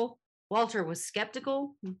skeptical? Walter was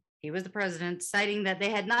skeptical. He was the president, citing that they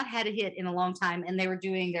had not had a hit in a long time and they were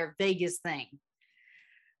doing their Vegas thing.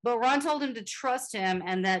 But Ron told him to trust him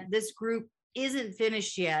and that this group isn't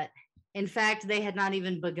finished yet. In fact, they had not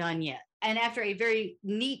even begun yet. And after a very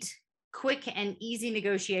neat, quick, and easy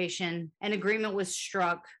negotiation, an agreement was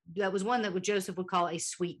struck. That was one that Joseph would call a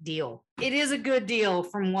sweet deal. It is a good deal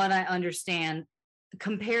from what I understand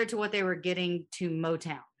compared to what they were getting to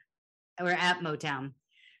Motown or at Motown.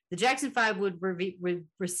 The Jackson 5 would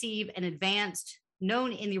receive an advanced,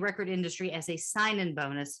 known in the record industry as a sign-in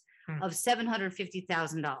bonus of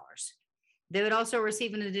 $750,000. They would also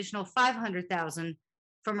receive an additional $500,000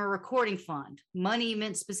 from a recording fund, money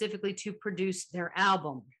meant specifically to produce their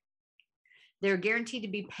album. They're guaranteed to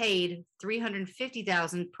be paid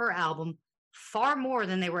 $350,000 per album, far more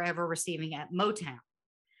than they were ever receiving at Motown.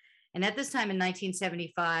 And at this time in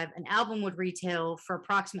 1975, an album would retail for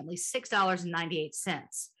approximately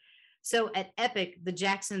 $6.98. So at Epic, the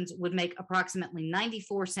Jacksons would make approximately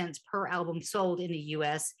 94 cents per album sold in the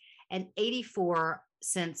US and 84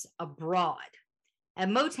 cents abroad. At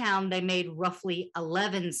Motown, they made roughly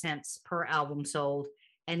 11 cents per album sold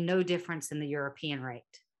and no difference in the European rate.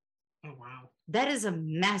 Oh, wow. That is a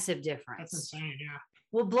massive difference. That's insane, yeah.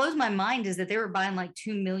 What blows my mind is that they were buying like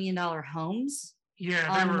 $2 million homes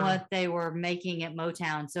what they were making at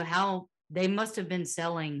Motown. So how they must have been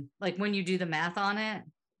selling, like when you do the math on it,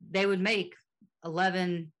 they would make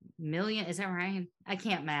 11 million. Is that right? I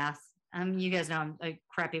can't math. You guys know I'm a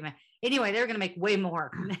crappy math. Anyway, they're going to make way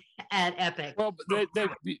more at Epic. Well,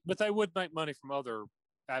 but they would make money from other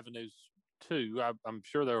avenues too. I'm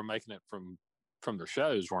sure they were making it from their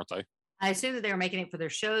shows, weren't they? I assume that they were making it for their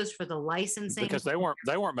shows, for the licensing. Because they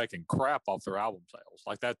weren't making crap off their album sales.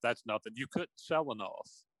 Like that's nothing. You couldn't sell enough.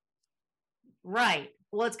 Right.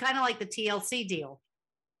 Well, it's kind of like the TLC deal.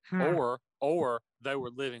 Or they were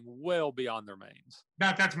living well beyond their means.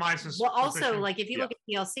 That's my suspicion. Well, also, like if you look at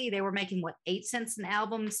TLC, they were making 8 cents an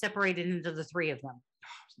album separated into the 3 of them.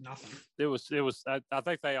 Nothing. It was. I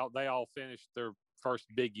think they all finished their first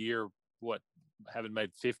big year. Having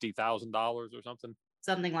made $50,000 or something.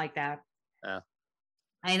 Something like that. Yeah.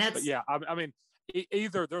 I mean, that's. But yeah, I mean,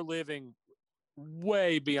 either they're living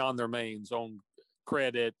way beyond their means on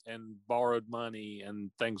credit and borrowed money and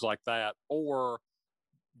things like that, or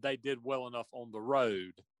they did well enough on the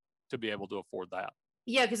road to be able to afford that.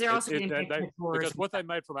 Yeah, because they're also getting because what they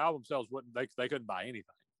made from album sales they couldn't buy anything.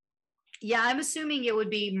 Yeah, I'm assuming it would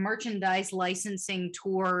be merchandise, licensing,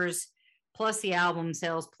 tours, plus the album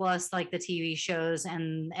sales, plus like the TV shows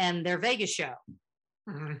and their Vegas show,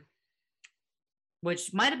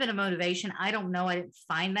 which might have been a motivation. I don't know. I didn't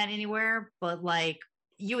find that anywhere, but like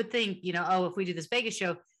you would think, if we do this Vegas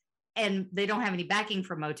show and they don't have any backing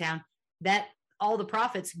from Motown, that all the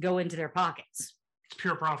profits go into their pockets. It's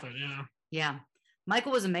pure profit. Yeah. Yeah.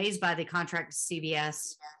 Michael was amazed by the contract to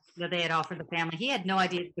CBS that they had offered the family. He had no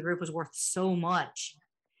idea the group was worth so much.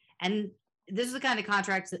 And this is the kind of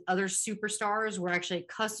contracts that other superstars were actually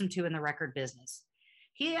accustomed to in the record business.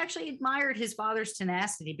 He actually admired his father's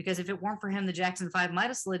tenacity because if it weren't for him, the Jackson 5 might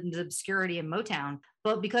have slid into obscurity in Motown.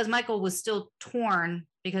 But because Michael was still torn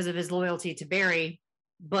because of his loyalty to Barry,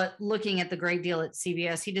 but looking at the great deal at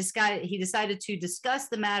CBS, he decided to discuss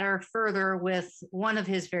the matter further with one of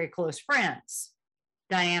his very close friends,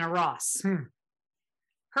 Diana Ross.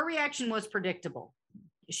 Her reaction was predictable.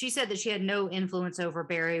 She said that she had no influence over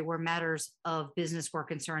Barry where matters of business were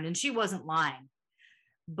concerned, and she wasn't lying,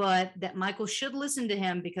 but that Michael should listen to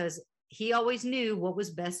him because he always knew what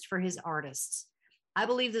was best for his artists. I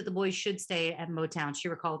believe that the boys should stay at Motown, she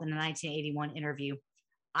recalled in a 1981 interview.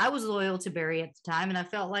 I was loyal to Barry at the time, and I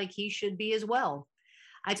felt like he should be as well.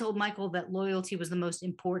 I told Michael that loyalty was the most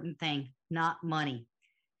important thing, not money.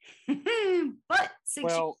 But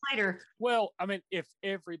 6 years later. Well, I mean, if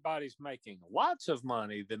everybody's making lots of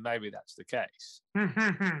money, then maybe that's the case.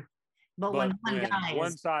 But when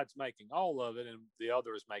one side's making all of it and the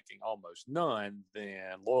other is making almost none,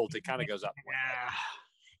 then loyalty kind of goes up.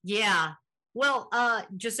 Yeah. Well,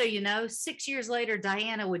 just so you know, 6 years later,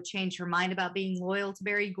 Diana would change her mind about being loyal to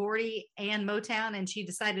Berry Gordy and Motown, and she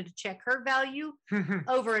decided to check her value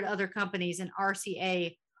over at other companies, and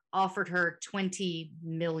RCA offered her $20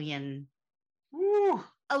 million. Ooh,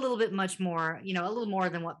 a little bit much more, a little more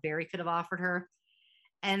than what Barry could have offered her.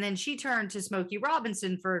 And then she turned to Smokey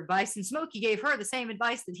Robinson for advice, and Smokey gave her the same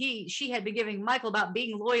advice that she had been giving Michael about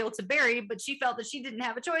being loyal to Barry, but she felt that she didn't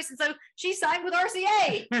have a choice, and so she signed with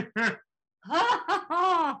RCA.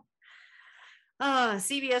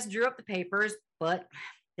 CBS drew up the papers, but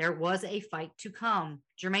there was a fight to come.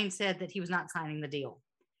 Jermaine said that he was not signing the deal.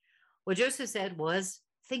 What Joseph said was,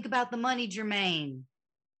 think about the money, Jermaine.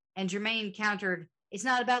 And Jermaine countered, it's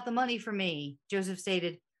not about the money for me. Joseph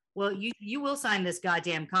stated, well, you will sign this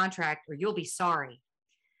goddamn contract or you'll be sorry.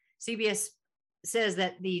 CBS says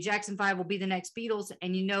that the Jackson 5 will be the next Beatles,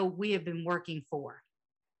 and we have been working for.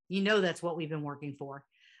 That's what we've been working for.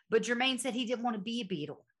 But Jermaine said he didn't want to be a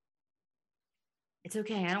Beatle. It's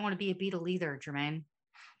okay. I don't want to be a Beatle either, Jermaine.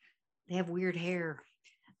 They have weird hair.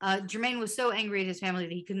 Jermaine was so angry at his family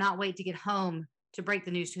that he could not wait to get home to break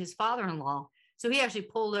the news to his father-in-law. So he actually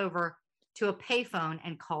pulled over to a payphone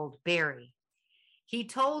and called Barry. He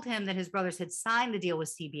told him that his brothers had signed the deal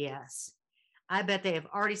with CBS. I bet they have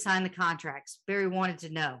already signed the contracts. Barry wanted to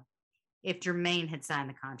know if Jermaine had signed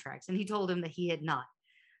the contracts, and he told him that he had not.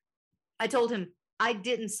 I told him I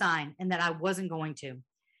didn't sign and that I wasn't going to.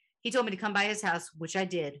 He told me to come by his house, which I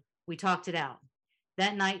did. We talked it out.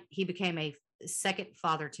 That night, he became a second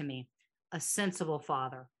father to me, a sensible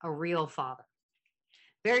father, a real father.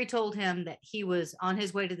 Barry told him that he was on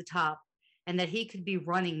his way to the top and that he could be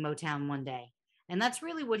running Motown one day. And that's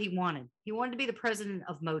really what he wanted. He wanted to be the president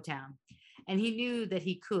of Motown, and he knew that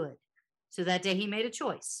he could. So that day he made a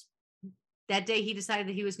choice. That day he decided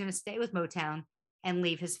that he was going to stay with Motown and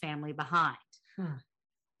leave his family behind.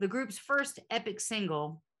 The group's first epic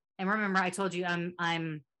single, and remember I told you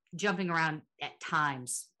I'm jumping around at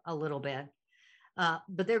times a little bit,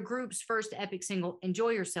 but their group's first epic single, Enjoy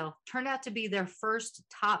Yourself, turned out to be their first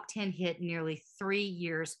top 10 hit in nearly 3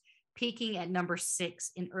 years, peaking at number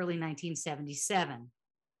 6 in early 1977.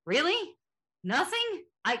 Really? Nothing?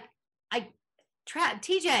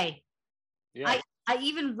 TJ, yeah. I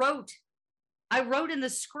even wrote in the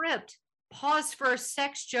script, pause for a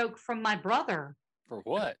sex joke from my brother. For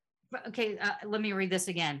what? Okay, let me read this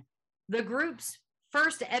again. The group's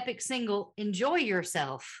first epic single, Enjoy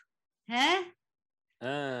Yourself. Huh?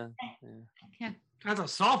 Yeah. That's a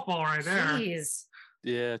softball right there. Jeez.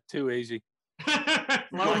 Yeah, too easy.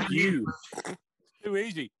 Like you. Too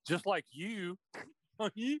easy. Just like you. Wow.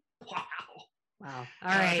 All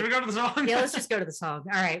right. Should we go to the song? Yeah, let's just go to the song.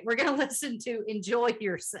 All right. We're going to listen to Enjoy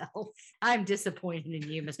Yourself. I'm disappointed in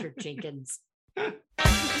you, Mr. Jenkins.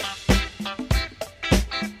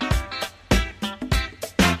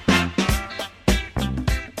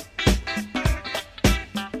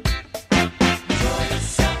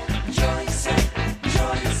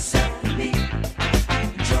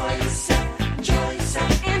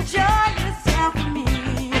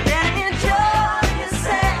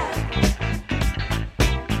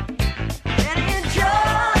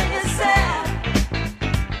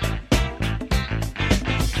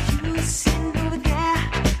 Sitting over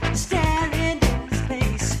there, staring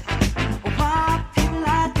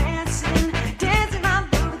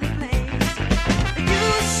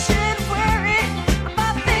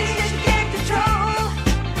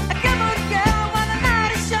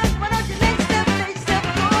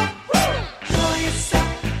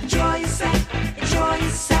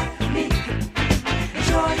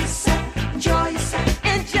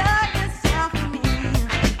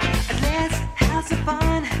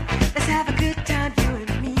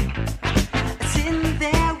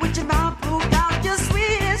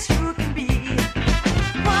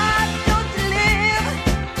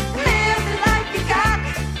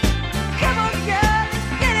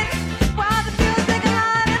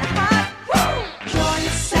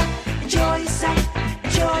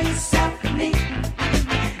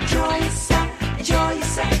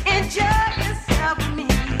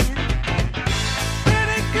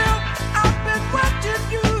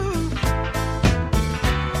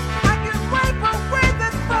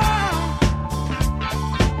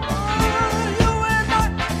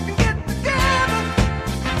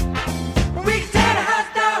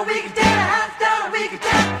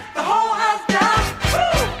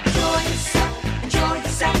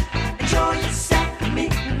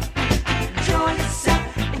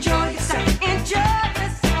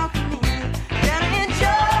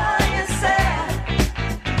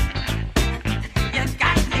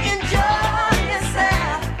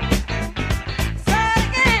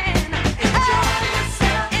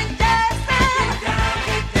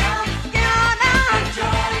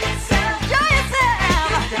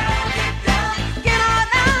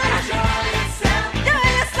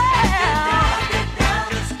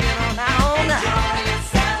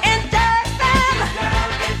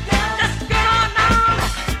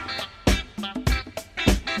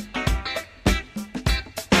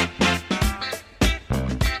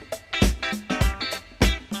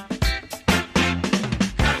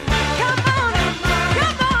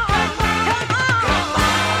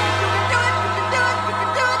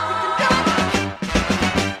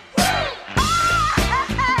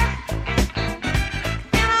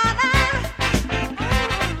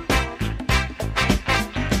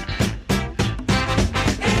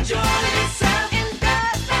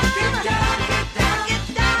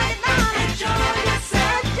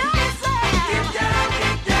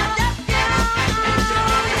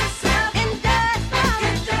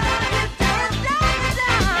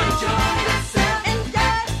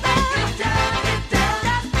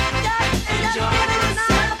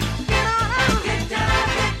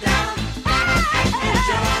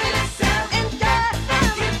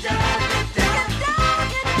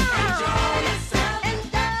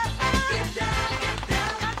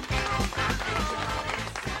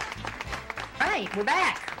right, we're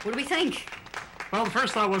back. What do we think? Well, the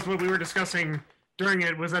first thought was what we were discussing during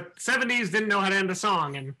it was that 70s didn't know how to end a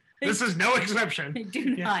song, and this is no exception. I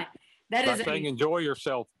do not. That By is saying enjoy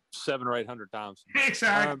yourself 700 or 800 times.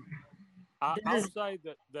 Exactly. I would say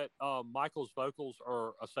that Michael's vocals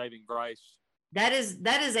are a saving grace. that is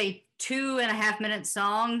a 2.5 minute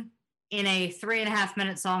song in a 3.5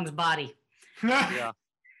 minute song's body. Yeah.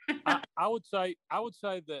 I would say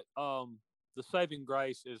that the saving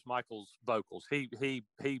grace is Michael's vocals. He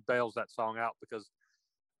bails that song out because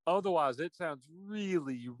otherwise it sounds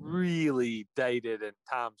really, really dated and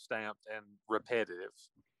time stamped and repetitive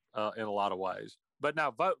in a lot of ways. But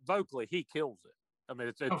now vocally he kills it. I mean,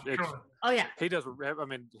 it's Oh yeah. he doesn't. I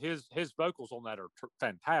mean, his vocals on that are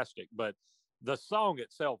fantastic, but the song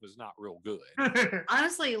itself is not real good.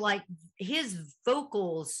 Honestly, like his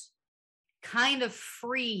vocals kind of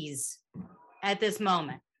freeze at this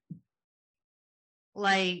moment.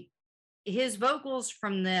 Like his vocals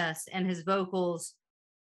from this and his vocals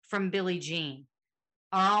from Billie Jean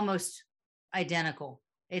are almost identical.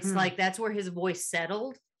 It's like that's where his voice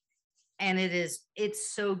settled, and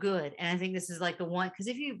it's so good. And I think this is like the one, because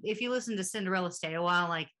if you listen to Cinderella Stay a While,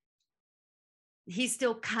 like he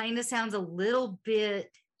still kind of sounds a little bit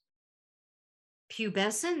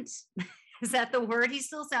pubescent. Is that the word? He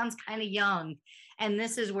still sounds kind of young, and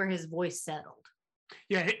this is where his voice settled.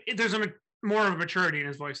 Yeah, there's more of a maturity in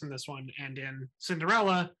his voice in this one, and in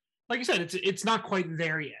Cinderella, like you said, it's not quite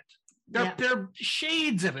there yet. There are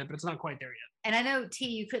shades of it, but it's not quite there yet. And I know, T,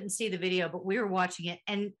 you couldn't see the video, but we were watching it.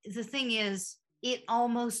 And the thing is, it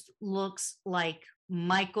almost looks like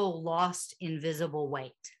Michael lost invisible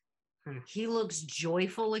weight. He looks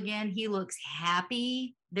joyful again. He looks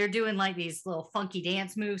happy. They're doing like these little funky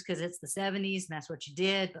dance moves because it's the 70s and that's what you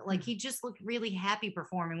did. But like he just looked really happy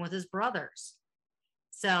performing with his brothers.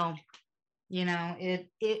 So, you know,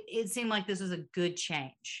 it seemed like this was a good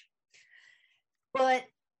change. But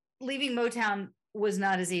leaving Motown was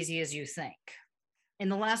not as easy as you think. In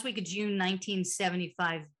the last week of June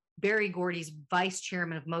 1975, Berry Gordy's vice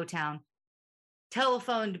chairman of Motown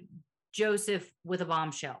telephoned Joseph with a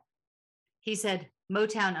bombshell. He said,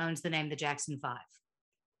 Motown owns the name the Jackson 5.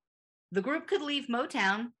 The group could leave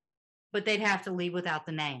Motown, but they'd have to leave without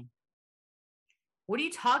the name. What are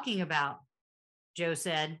you talking about? Joe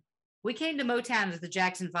said. We came to Motown as the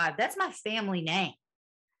Jackson 5. That's my family name.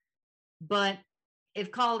 But if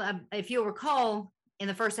you'll recall, in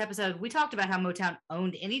the first episode, we talked about how Motown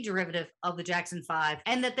owned any derivative of the Jackson 5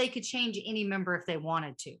 and that they could change any member if they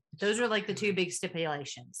wanted to. Those are like the two big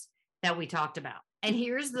stipulations that we talked about. And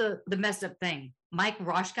here's the messed up thing. Mike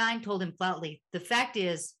Roshkind told him flatly, the fact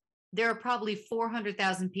is, there are probably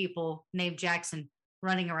 400,000 people named Jackson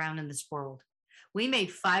running around in this world. We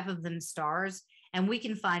made 5 of them stars, and we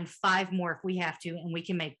can find 5 more if we have to, and we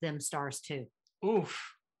can make them stars too. Oof.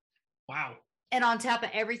 Wow. And on top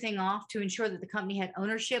of everything off, to ensure that the company had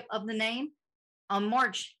ownership of the name, on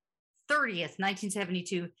March 30th,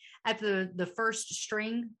 1972, after the first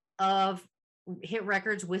string of hit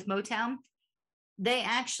records with Motown, they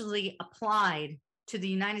actually applied to the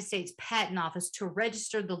United States Patent Office to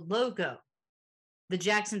register the logo, the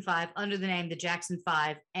Jackson 5, under the name the Jackson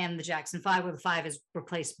 5, and the Jackson 5, where the 5 is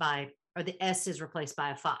replaced by, or the S is replaced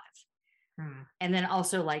by a 5. And then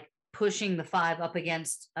also like pushing the 5 up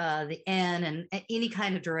against the N and any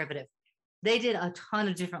kind of derivative. They did a ton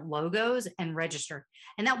of different logos and register.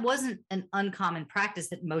 And that wasn't an uncommon practice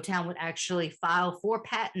that Motown would actually file for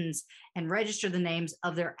patents and register the names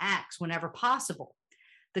of their acts whenever possible.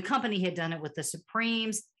 The company had done it with the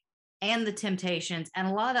Supremes and the Temptations and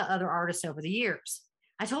a lot of other artists over the years.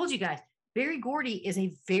 I told you guys, Berry Gordy is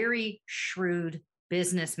a very shrewd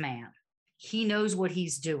businessman. He knows what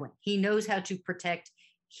he's doing. He knows how to protect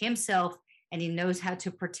himself and he knows how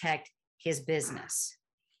to protect his business.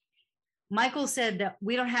 Michael said that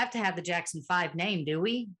we don't have to have the Jackson 5 name, do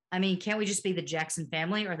we? I mean, can't we just be the Jackson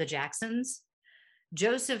family or the Jacksons?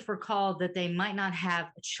 Joseph recalled that they might not have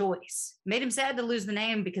a choice. Made him sad to lose the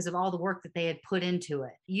name because of all the work that they had put into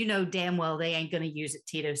it. You know damn well they ain't going to use it,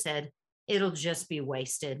 Tito said. It'll just be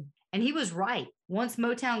wasted. And he was right. Once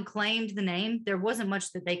Motown claimed the name, there wasn't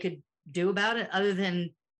much that they could do about it other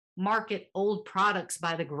than market old products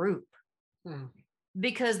by the group.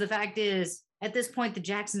 Because the fact is, at this point, the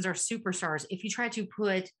Jacksons are superstars. If you try to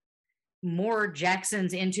put more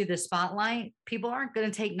Jacksons into the spotlight, people aren't going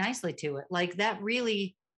to take nicely to it. Like that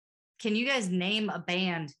really, can you guys name a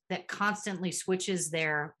band that constantly switches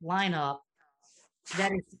their lineup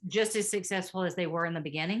that is just as successful as they were in the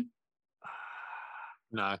beginning?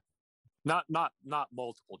 No, not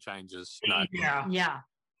multiple changes. No. Yeah. Yeah.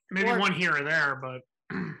 Maybe one here or there, but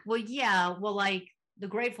Well, yeah. Well, like the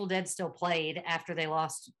Grateful Dead still played after they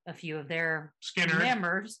lost a few of their Skinner.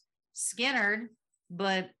 members. Skinner,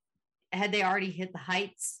 but had they already hit the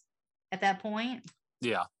heights at that point?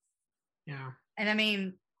 Yeah. Yeah. And I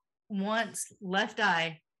mean, once Left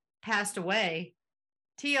Eye passed away,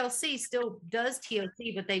 TLC still does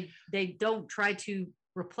TLC, but they don't try to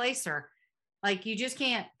replace her. Like, you just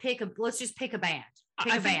can't let's just pick a band.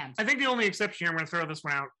 Pick a band. I think the only exception here, I'm going to throw this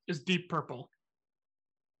one out, is Deep Purple.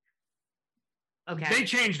 Okay. They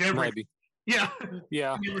changed everything. Maybe. Yeah.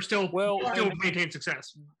 Yeah. They were still maintained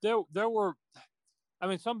success. There were, I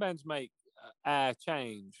mean, some bands make a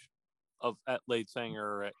change at lead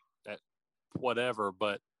singer at whatever,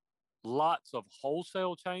 but lots of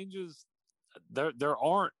wholesale changes. There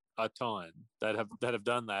aren't a ton that have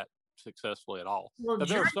done that successfully at all. Well, But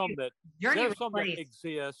there are some that replaced.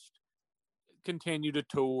 exist, continue to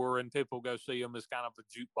tour, and people go see them as kind of a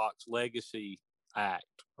jukebox legacy act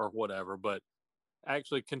or whatever. But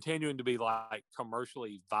actually continuing to be like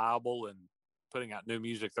commercially viable and putting out new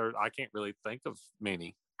music, I can't really think of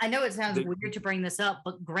many. I know it sounds weird to bring this up,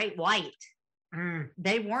 but Great White,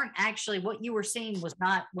 they weren't actually, what you were seeing was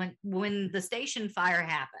not, when the station fire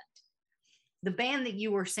happened, the band that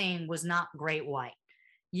you were seeing was not Great White.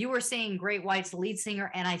 You were seeing Great White's lead singer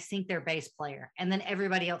and I think their bass player, and then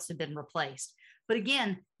everybody else had been replaced. But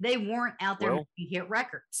again, they weren't out there making hit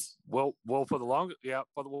records. Well, for the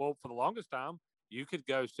longest time, you could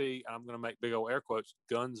go see, and I'm going to make big old air quotes,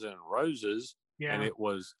 Guns N' Roses, and it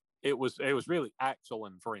was really Axl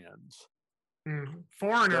and friends.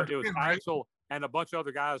 Foreigner. It was Axl and a bunch of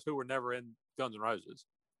other guys who were never in Guns N' Roses.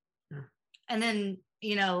 And then,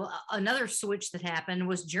 another switch that happened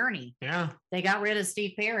was Journey. Yeah. They got rid of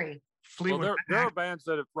Steve Perry. Well, there are bands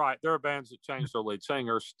that changed their lead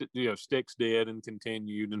singer. Styx did and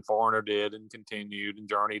continued, and Foreigner did and continued, and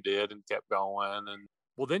Journey did and kept going. And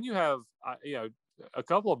well, then you have a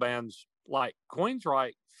couple of bands like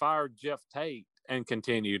Queensryche fired Jeff Tate and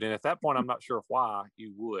continued. And at that point, I'm not sure why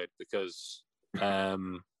you would, because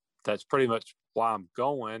that's pretty much why I'm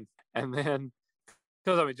going. And then,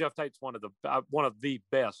 because I mean, Jeff Tate's one of the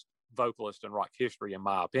best vocalists in rock history, in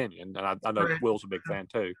my opinion, and I know Will's a big fan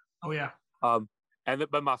too. Oh yeah.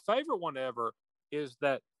 But my favorite one ever is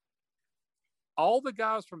that all the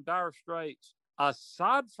guys from Dire Straits,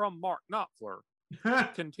 aside from Mark Knopfler,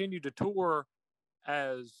 continue to tour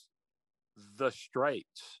as the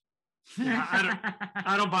Straits. Yeah,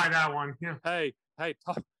 I don't buy that one. Yeah. Hey,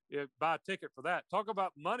 buy a ticket for that. Talk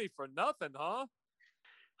about money for nothing, huh?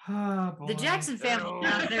 Oh, the Jackson family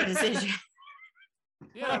announced their decision.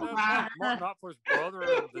 Yeah, Mark Knopfler's brother,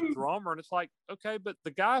 the drummer, and it's like, okay, but the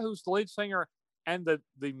guy who's the lead singer and the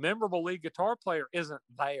memorable lead guitar player isn't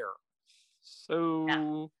there.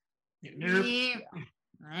 So,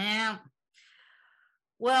 yeah.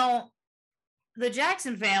 Well, the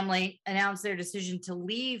Jackson family announced their decision to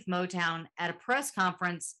leave Motown at a press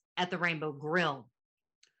conference at the Rainbow Grill.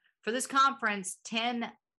 For this conference,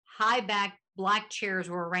 10 high-backed black chairs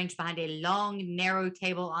were arranged behind a long, narrow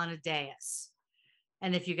table on a dais.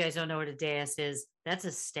 And if you guys don't know what a dais is, that's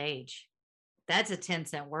a stage. That's a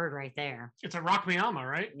 10-cent word right there. It's a Rock Me Ama,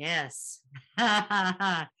 right? Yes.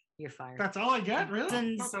 You're fired. That's all I get,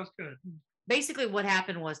 really? I thought that was good. Basically, what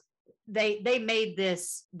happened was they made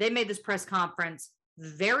this press conference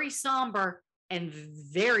very somber and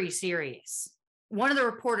very serious. One of the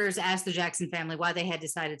reporters asked the Jackson family why they had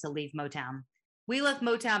decided to leave Motown. We left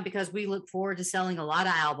Motown because we look forward to selling a lot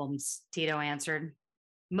of albums, Tito answered.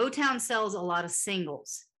 Motown sells a lot of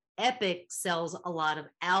singles. Epic sells a lot of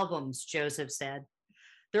albums, Joseph said.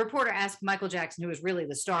 The reporter asked Michael Jackson, who was really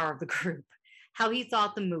the star of the group, how he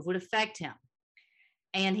thought the move would affect him.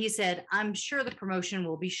 And he said, I'm sure the promotion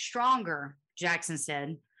will be stronger, Jackson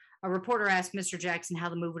said. A reporter asked Mr. Jackson how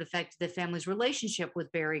the move would affect the family's relationship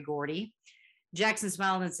with Berry Gordy. Jackson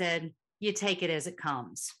smiled and said, you take it as it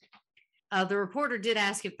comes. The reporter did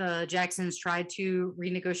ask if the Jacksons tried to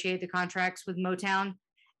renegotiate the contracts with Motown.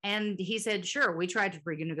 And he said, sure, we tried to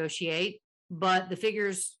renegotiate, but the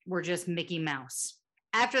figures were just Mickey Mouse.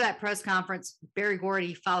 After that press conference, Berry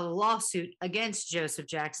Gordy filed a lawsuit against Joseph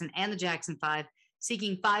Jackson and the Jackson Five,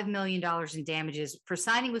 seeking $5 million in damages for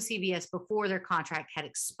signing with CBS before their contract had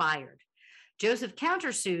expired. Joseph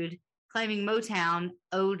countersued, claiming Motown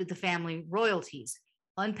owed the family royalties,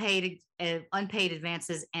 unpaid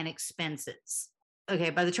advances, and expenses. Okay,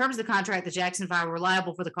 by the terms of the contract, the Jackson Five were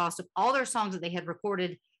liable for the cost of all their songs that they had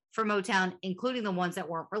recorded for Motown, including the ones that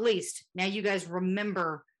weren't released. Now, you guys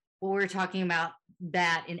remember what we were talking about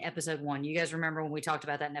that in episode 1. You guys remember when we talked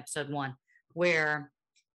about that in episode 1, where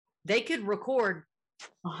they could record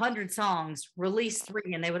 100 songs, release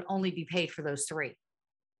 3, and they would only be paid for those 3.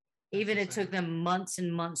 Even it took them months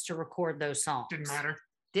and months to record those songs. Didn't matter.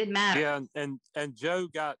 Didn't matter. Yeah, and Joe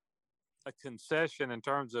got a concession in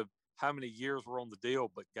terms of how many years were on the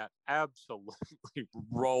deal, but got absolutely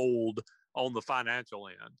rolled on the financial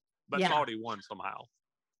end, but thought he won somehow.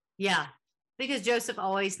 Yeah, because Joseph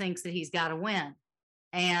always thinks that he's got to win,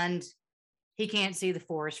 and he can't see the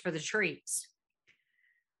forest for the trees.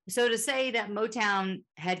 So to say that Motown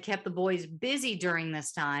had kept the boys busy during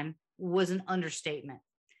this time was an understatement.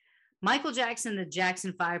 Michael Jackson, the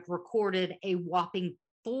Jackson 5, recorded a whopping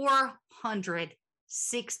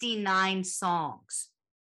 469 songs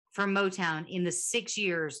for Motown in the 6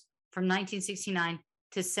 years from 1969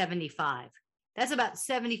 to 75. That's about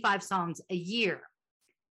 75 songs a year.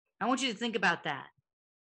 I want you to think about that.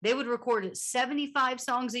 They would record 75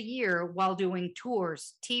 songs a year while doing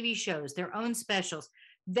tours, TV shows, their own specials,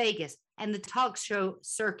 Vegas, and the talk show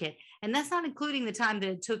circuit. And that's not including the time that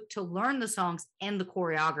it took to learn the songs and the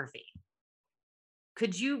choreography.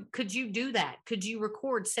 Could you do that? Could you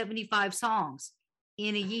record 75 songs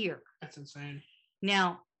in a year? That's insane.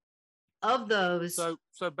 Now, of those,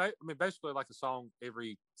 basically like a song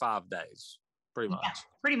every 5 days, pretty much. Yeah,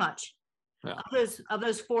 pretty much. Yeah. Of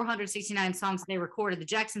those 469 songs they recorded, the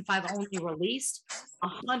Jackson 5 only released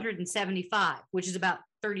 175, which is about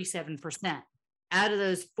 37%. Out of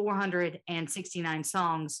those 469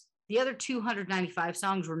 songs, the other 295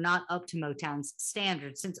 songs were not up to Motown's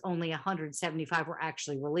standards, since only 175 were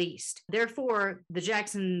actually released. Therefore, the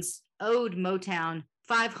Jacksons owed Motown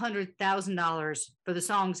 $500,000 for the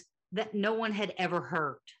songs that no one had ever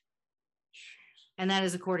heard. And that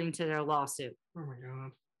is according to their lawsuit. Oh my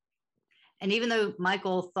God. And even though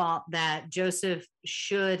Michael thought that Joseph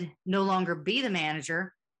should no longer be the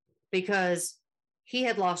manager because he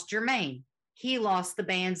had lost Jermaine, he lost the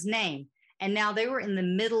band's name, and now they were in the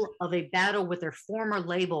middle of a battle with their former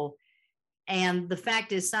label. And the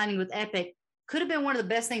fact is, signing with Epic could have been one of the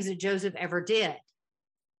best things that Joseph ever did.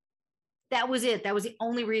 That was it. That was the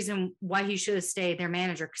only reason why he should have stayed their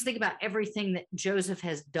manager. Because think about everything that Joseph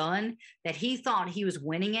has done that he thought he was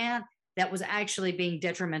winning at, that was actually being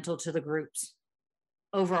detrimental to the group's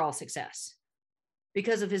overall success.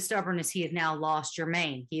 Because of his stubbornness, he has now lost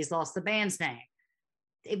Jermaine. He's lost the band's name.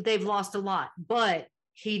 They've lost a lot, but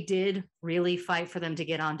he did really fight for them to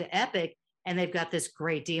get onto Epic, and they've got this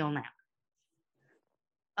great deal now.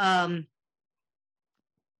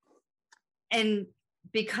 And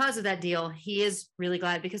because of that deal, he is really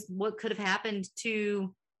glad, because what could have happened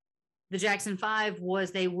to the Jackson 5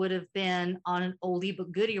 was they would have been on an oldie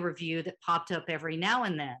but goodie review that popped up every now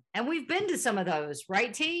and then. And we've been to some of those,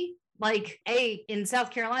 right, T? Like, in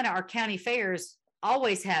South Carolina, our county fairs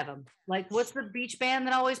always have them. Like, what's the beach band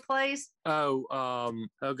that always plays? Oh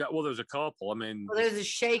God, well, there's a couple. I mean, well, there's the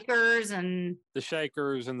Shakers and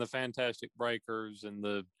the Fantastic Breakers and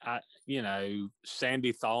the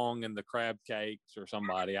Sandy Thong and the Crab Cakes or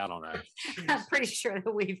somebody. I don't know. I'm pretty sure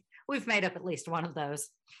that we've made up at least one of those.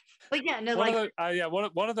 But yeah, no,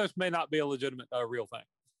 one of those may not be a legitimate real thing.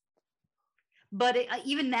 But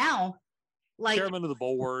even now, like chairman of the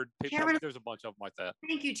board, there's a bunch of them like that.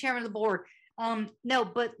 Thank you, chairman of the board. No,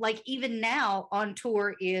 but like even now on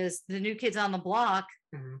tour is the New Kids on the Block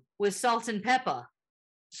with Salt and Pepper.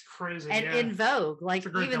 It's crazy. And In Vogue. Like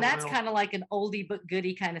even that's bill. kind of like an oldie but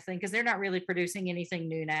goodie kind of thing, because they're not really producing anything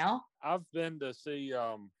new now. I've been to see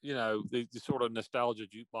the sort of nostalgia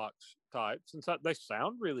jukebox types, and so they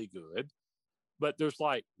sound really good, but there's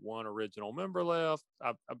like one original member left.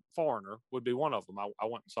 A Foreigner would be one of them. I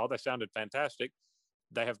went and saw. They sounded fantastic.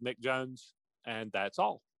 They have Mick Jones, and that's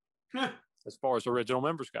all. As far as original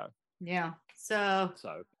members go. Yeah. So,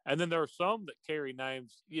 and then there are some that carry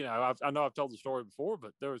names. I know I've told the story before,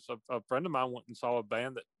 but there was a friend of mine went and saw a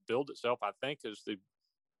band that billed itself, I think, as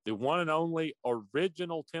the one and only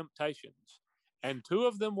Original Temptations, and two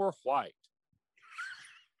of them were white.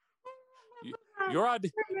 Your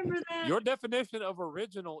definition of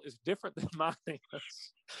original is different than mine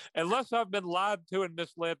is, unless I've been lied to and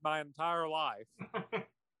misled my entire life.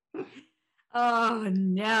 Oh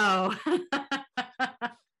no.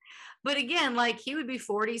 But again, like he would be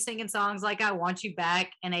 40 singing songs like I Want You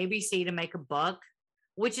Back and ABC to Make a Buck,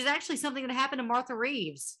 which is actually something that happened to Martha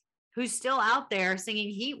Reeves, who's still out there singing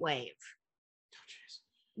Heat Wave. Oh,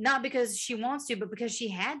 not because she wants to, but because she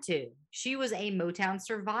had to. She was a Motown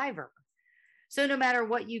survivor. So no matter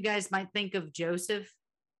what you guys might think of Joseph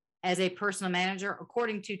as a personal manager,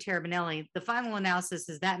 according to Tara Bonelli, the final analysis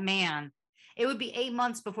is that man, it would be 8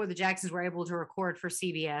 months before the Jacksons were able to record for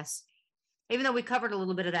CBS. even though we covered a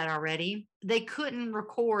little bit of that already, they couldn't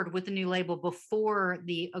record with the new label before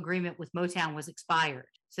the agreement with Motown was expired.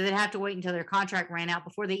 So they'd have to wait until their contract ran out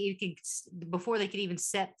before they could even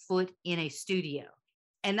set foot in a studio.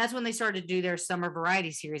 And that's when they started to do their summer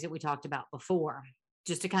variety series that we talked about before,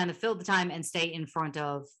 just to kind of fill the time and stay in front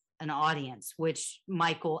of an audience, which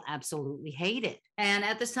Michael absolutely hated. And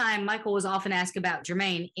at this time, Michael was often asked about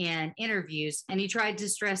Jermaine in interviews, and he tried to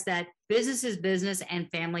stress that business is business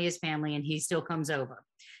and family is family, and he still comes over.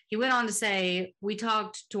 He went on to say, "We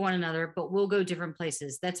talked to one another, but we'll go different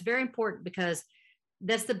places. That's very important because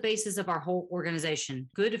that's the basis of our whole organization,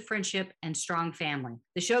 good friendship and strong family.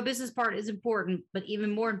 The show business part is important, but even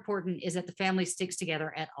more important is that the family sticks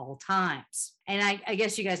together at all times." And I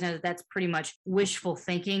guess you guys know that that's pretty much wishful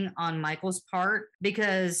thinking on Michael's part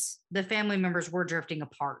because the family members were drifting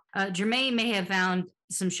apart. Jermaine may have found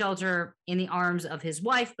some shelter in the arms of his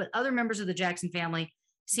wife, but other members of the Jackson family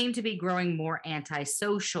seem to be growing more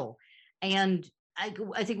antisocial. And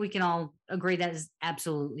I think we can all agree that is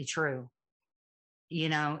absolutely true. You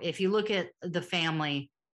know, if you look at the family,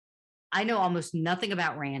 I know almost nothing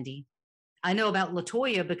about Randy. I know about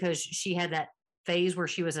LaToya because she had that phase where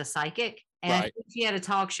she was a psychic and she had a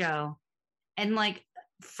talk show. And like,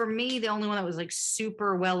 for me, the only one that was like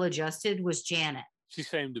super well adjusted was Janet. She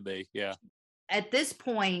seemed to be, yeah. At this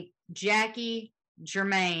point, Jackie,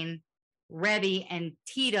 Jermaine, Rebby, and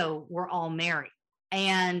Tito were all married.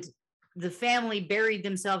 And the family buried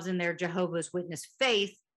themselves in their Jehovah's Witness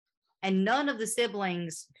faith. And none of the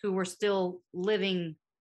siblings who were still living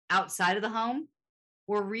outside of the home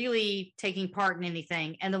were really taking part in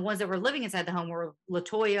anything. And the ones that were living inside the home were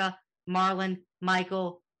LaToya, Marlon,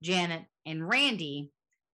 Michael, Janet, and Randy,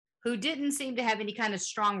 who didn't seem to have any kind of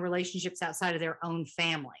strong relationships outside of their own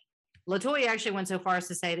family. LaToya actually went so far as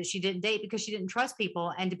to say that she didn't date because she didn't trust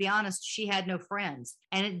people. And to be honest, she had no friends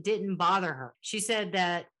and it didn't bother her. She said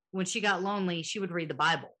that when she got lonely, she would read the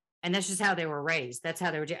Bible. And that's just how they were raised. That's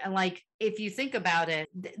how they were. And like, if you think about it,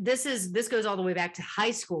 this goes all the way back to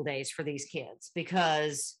high school days for these kids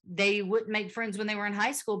because they wouldn't make friends when they were in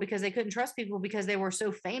high school because they couldn't trust people because they were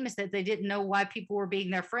so famous that they didn't know why people were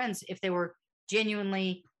being their friends if they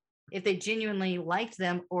genuinely liked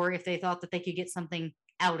them or if they thought that they could get something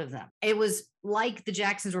out of them. It was like the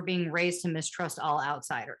Jacksons were being raised to mistrust all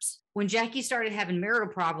outsiders. When Jackie started having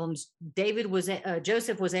marital problems,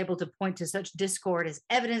 Joseph was able to point to such discord as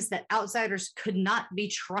evidence that outsiders could not be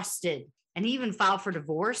trusted. And he even filed for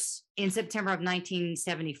divorce in September of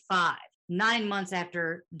 1975. 9 months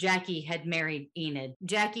after Jackie had married Enid.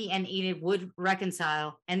 Jackie and Enid would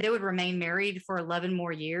reconcile and they would remain married for 11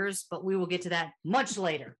 more years, but we will get to that much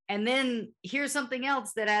later. And then here's something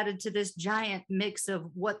else that added to this giant mix of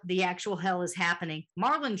what the actual hell is happening.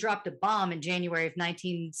 Marlon dropped a bomb in January of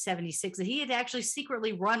 1976 that he had actually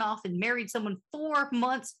secretly run off and married someone 4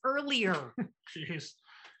 months earlier. Jeez.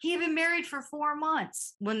 He had been married for 4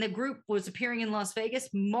 months. When the group was appearing in Las Vegas,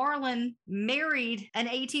 Marlon married an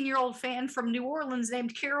 18-year-old fan from New Orleans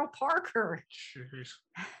named Carol Parker. Jeez.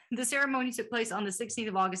 The ceremony took place on the 16th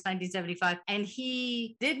of August, 1975, and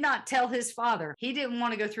he did not tell his father. He didn't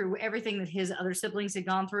want to go through everything that his other siblings had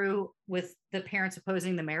gone through with the parents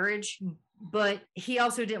opposing the marriage, but he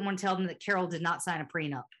also didn't want to tell them that Carol did not sign a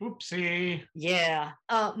prenup. Oopsie. Yeah.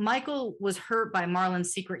 Michael was hurt by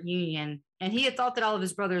Marlon's secret union, and he had thought that all of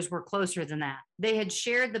his brothers were closer than that. They had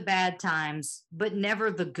shared the bad times, but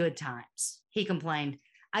never the good times. He complained,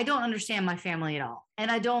 "I don't understand my family at all,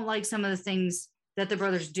 and I don't like some of the things that the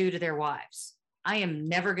brothers do to their wives. I am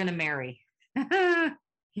never going to marry."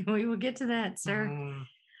 We will get to that, sir.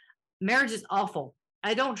 Marriage is awful.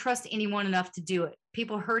 I don't trust anyone enough to do it.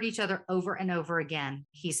 People hurt each other over and over again,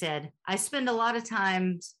 he said. I spend a lot of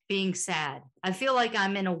times being sad. I feel like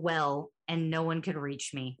I'm in a well and no one can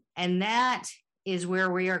reach me. And that is where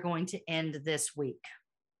we are going to end this week.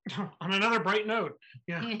 On another bright note.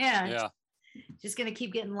 Yeah. Yeah. Just going to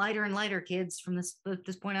keep getting lighter and lighter, kids, from this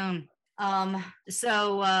point on.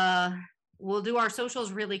 So we'll do our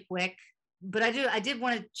socials really quick. But I did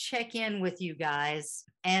want to check in with you guys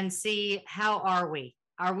and see, how are we?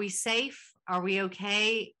 Are we safe? Are we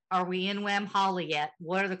okay? Are we in Wham Holly yet?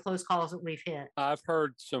 What are the close calls that we've hit? I've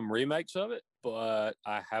heard some remakes of it, but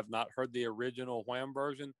I have not heard the original Wham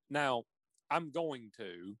version. Now, I'm going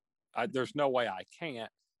to. There's no way I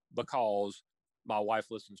can't because my wife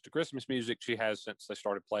listens to Christmas music. She has since they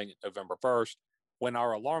started playing it November 1st. When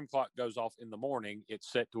our alarm clock goes off in the morning,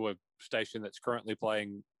 it's set to a station that's currently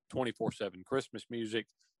playing 24/7 Christmas music.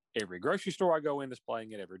 Every grocery store I go in is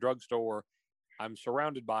playing it. Every drugstore. I'm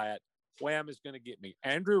surrounded by it. Wham is going to get me.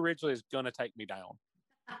 Andrew Ridgely is going to take me down.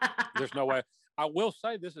 There's no way. I will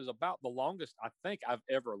say this is about the longest I think I've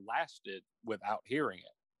ever lasted without hearing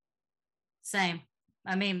it. Same.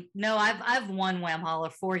 I mean, no, I've won Wham Holla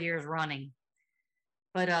 4 years running.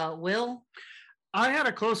 But Will? I had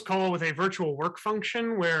a close call with a virtual work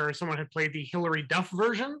function where someone had played the Hillary Duff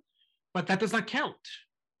version, but that does not count.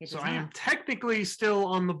 So I am technically still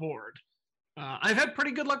on the board. I've had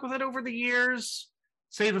pretty good luck with it over the years.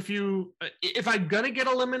 Save a few. If I'm going to get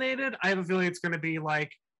eliminated, I have a feeling it's going to be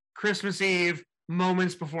like Christmas Eve,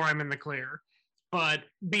 moments before I'm in the clear. But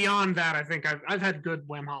beyond that, I think I've had good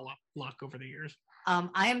Wham Holla luck over the years.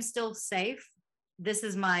 I am still safe. This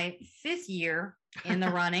is my 5th year in the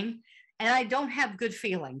running, and I don't have good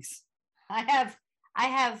feelings. I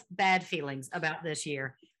have bad feelings about this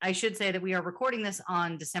year. I should say that we are recording this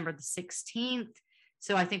on December the 16th.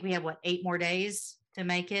 So I think we have 8 more days to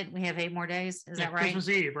make it. We have 8 more days. Is that right? Christmas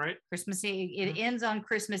Eve, right? Christmas Eve. It ends on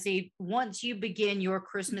Christmas Eve. Once you begin your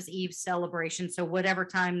Christmas Eve celebration, so whatever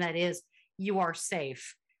time that is, you are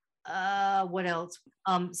safe. What else?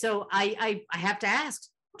 So I have to ask,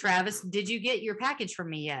 Travis, did you get your package from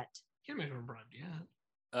me yet? Can't make a bride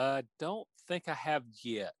yet. Don't think I have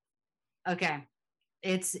yet. Okay.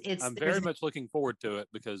 It's I'm very much looking forward to it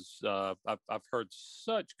because I've heard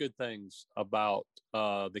such good things about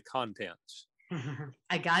the contents.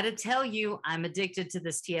 I got to tell you, I'm addicted to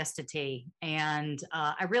this Tiesta tea, and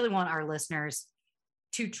I really want our listeners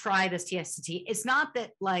to try this Tiesta tea. It's not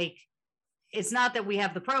that we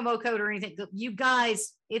have the promo code or anything. You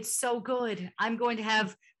guys, it's so good. I'm going to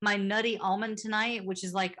have my nutty almond tonight, which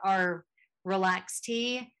is like our relaxed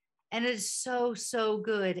tea. And it is so, so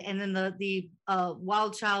good. And then the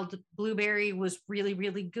Wild Child blueberry was really,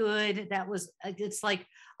 really good. It's like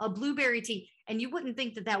a blueberry tea. And you wouldn't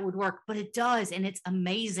think that would work, but it does. And it's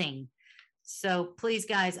amazing. So please,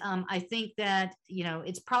 guys, I think that,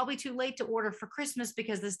 it's probably too late to order for Christmas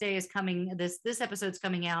because this day is coming. This episode's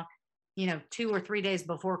coming out, 2 or 3 days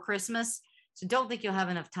before Christmas. So don't think you'll have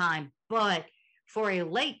enough time. But for a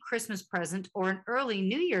late Christmas present or an early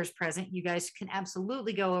New Year's present, you guys can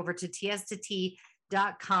absolutely go over to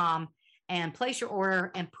tiestatea.com and place your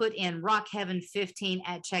order and put in Rock Heaven 15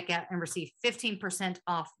 at checkout and receive 15%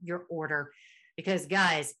 off your order. Because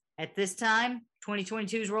guys, at this time,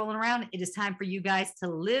 2022 is rolling around. It is time for you guys to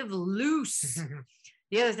live loose.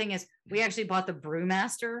 The other thing is we actually bought the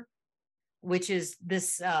Brewmaster, which is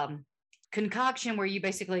this concoction where you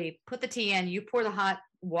basically put the tea in, you pour the hot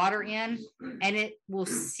water in, and it will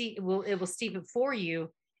steep it for you,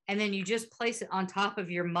 and then you just place it on top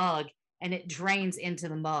of your mug and it drains into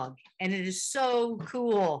the mug, and it is so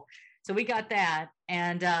cool. So we got that,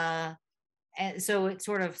 and so it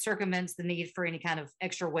sort of circumvents the need for any kind of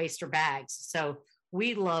extra waste or bags. So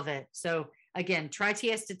we love it. So again, try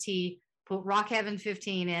Tiesta tea, put Rock Heaven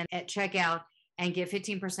 15 in at checkout and get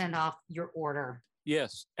 15% off your order.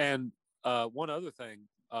 Yes, and one other thing,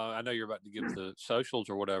 I know you're about to give the socials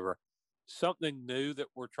or whatever. Something new that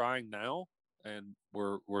we're trying now, and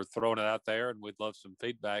we're throwing it out there, and we'd love some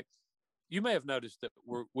feedback. You may have noticed that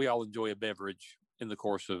we all enjoy a beverage in the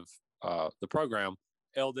course of the program.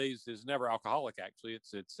 LD's is never alcoholic. Actually,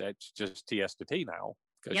 it's just Tiesta tea now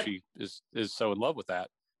because she is so in love with that.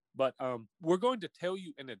 But we're going to tell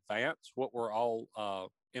you in advance what we're all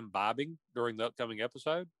imbibing during the upcoming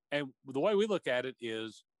episode, and the way we look at it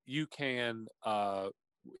is you can.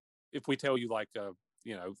 If we tell you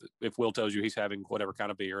if Will tells you he's having whatever kind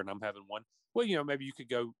of beer and I'm having one, well, maybe you could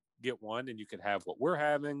go get one and you could have what we're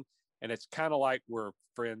having. And it's kind of like we're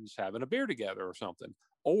friends having a beer together or something.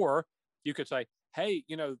 Or you could say, hey,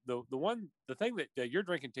 the thing that you're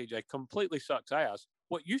drinking, TJ, completely sucks ass.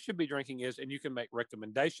 What you should be drinking is, and you can make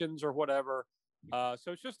recommendations or whatever. So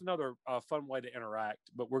it's just another fun way to interact,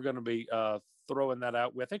 but we're going to be throwing that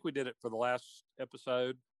out. I think we did it for the last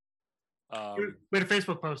episode. We had a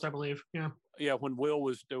Facebook post, I believe. Yeah, when Will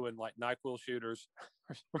was doing like NyQuil shooters,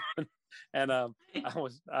 and I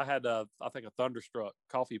had I think a Thunderstruck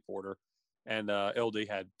coffee porter, and LD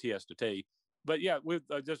had Tiesta tea. But yeah, we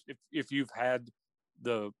just if you've had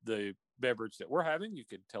the beverage that we're having, you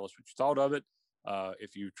could tell us what you thought of it.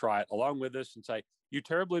 If you try it along with us and say you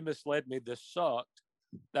terribly misled me, this sucked,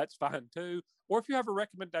 that's fine too. Or if you have a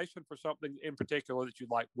recommendation for something in particular that you'd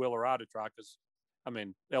like Will or I to try, because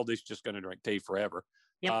LD's just going to drink tea forever.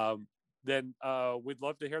 Yep. Then we'd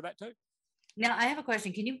love to hear that too. Now, I have a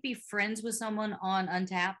question. Can you be friends with someone on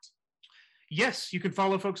Untappd? Yes, you can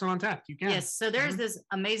follow folks on Untappd. You can. Yes. So there's this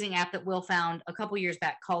amazing app that Will found a couple years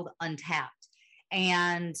back called Untappd.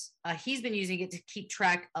 And he's been using it to keep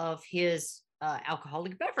track of his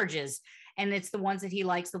alcoholic beverages. And it's the ones that he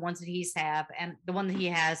likes, the ones that he's have, and the one that he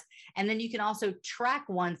has. And then you can also track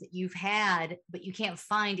ones that you've had, but you can't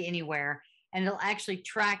find anywhere. and it'll actually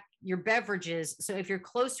track your beverages. So if you're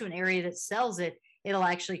close to an area that sells it, it'll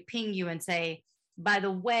actually ping you and say, by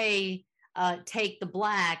the way, Take the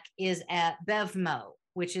Black is at Bevmo,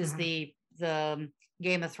 which is the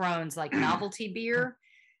Game of Thrones like novelty beer.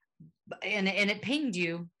 And it pinged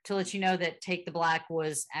you to let you know that Take the Black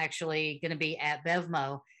was actually going to be at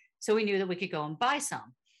Bevmo. So we knew that we could go and buy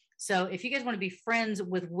some. So if you guys want to be friends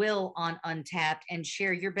with Will on Untapped and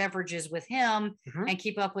share your beverages with him and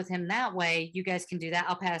keep up with him that way, you guys can do that.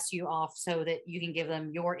 I'll pass you off so that you can give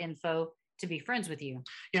them your info to be friends with you.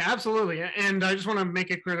 Yeah, absolutely. And I just want to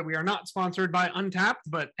make it clear that we are not sponsored by Untapped,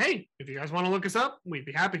 but hey, if you guys want to look us up, we'd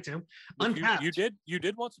be happy to. Untapped. You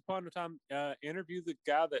did once upon a time interview the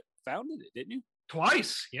guy that founded it, didn't you?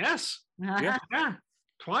 Twice, yes. Yeah,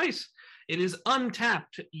 twice. It is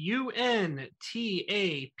Untapped, UNTAPPD.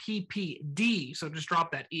 So just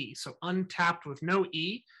drop that E. So Untapped with no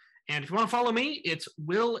E. And if you want to follow me, it's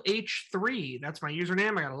Will H3. That's my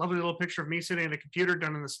username. I got a lovely little picture of me sitting at a computer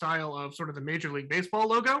done in the style of sort of the Major League Baseball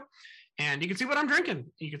logo. And you can see what I'm drinking.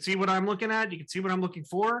 You can see what I'm looking at. You can see what I'm looking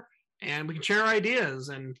for. And we can share ideas.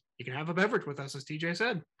 And you can have a beverage with us, as TJ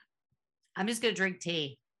said. I'm just going to drink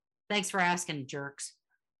tea. Thanks for asking, jerks.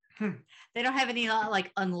 They don't have any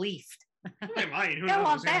like unleafed. They might. Who Go knows?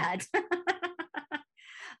 on that.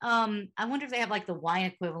 I wonder if they have like the wine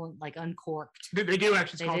equivalent, like uncorked. They do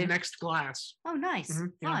actually. It's They called do? Next Glass. Oh, nice.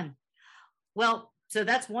 Yeah. Fun. Well, so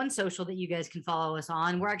that's one social that you guys can follow us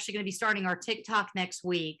on. We're actually going to be starting our TikTok next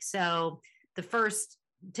week. So the first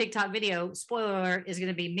TikTok video, spoiler alert, is going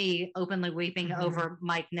to be me openly weeping over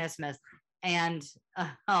Mike Nesmith. And,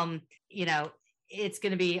 you know, it's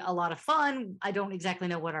going to be a lot of fun. I don't exactly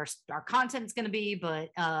know what our content is going to be, but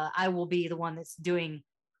I will be the one that's doing.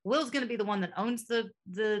 Will's going to be the one that owns the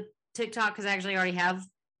TikTok, because I actually already have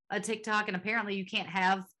a TikTok, and apparently you can't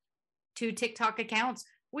have 2 TikTok accounts,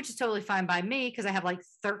 which is totally fine by me because I have like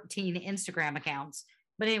 13 Instagram accounts.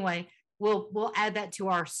 But anyway, we'll add that to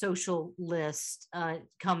our social list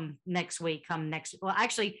come next week. Well,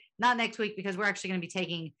 actually not next week, because we're actually going to be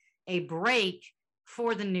taking a break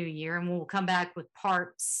for the new year, and we'll come back with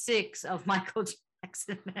part 6 of Michael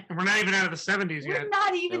Jackson. And we're not even out of the 70s yet. We're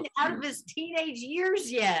not even out of his teenage years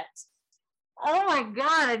yet. Oh my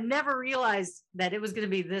God, I never realized that it was going to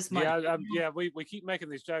be this much. Yeah, we keep making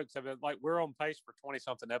these jokes. I mean, like, we're on pace for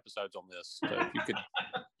 20-something episodes on this. So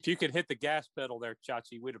if you could hit the gas pedal there,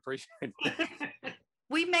 Chachi, we'd appreciate it.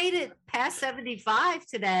 We made it past 75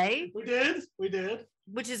 today. We did.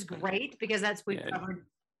 Which is great, because we've covered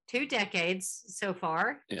 2 decades so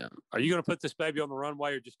far. Yeah. Are you going to put this baby on the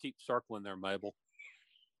runway, or just keep circling there, Mabel?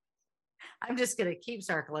 I'm just going to keep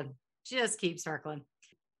circling. Just keep circling.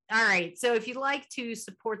 All right. So if you'd like to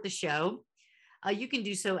support the show, you can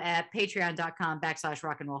do so at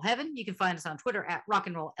patreon.com/rockandrollheaven. You can find us on Twitter at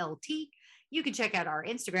rockandrolllt. You can check out our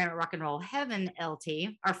Instagram at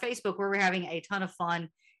rockandrollheavenlt. Our Facebook, where we're having a ton of fun.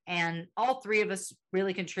 And all 3 of us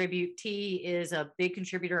really contribute. T is a big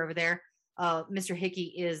contributor over there. Mr.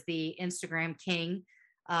 Hickey is the Instagram king.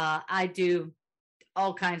 I do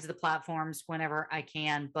all kinds of the platforms whenever I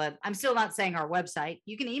can, but I'm still not saying our website.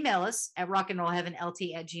 You can email us at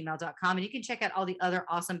rockandrollheavenlt@gmail.com, and you can check out all the other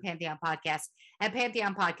awesome Pantheon podcasts at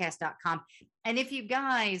pantheonpodcast.com. And if you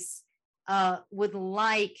guys would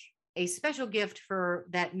like a special gift for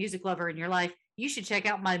that music lover in your life, you should check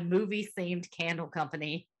out my movie-themed candle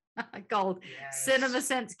company called Cinema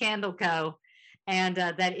Sense Candle Co. And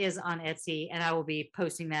that is on Etsy, and I will be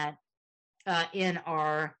posting that in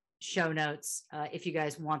our show notes if you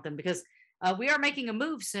guys want them, because we are making a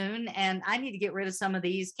move soon, and I need to get rid of some of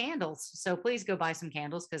these candles. So please go buy some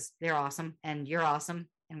candles, because they're awesome, and you're awesome,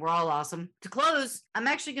 and we're all awesome. To close, I'm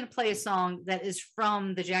actually going to play a song that is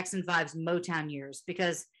from the Jackson 5's Motown years,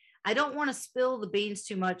 because I don't want to spill the beans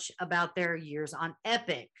too much about their years on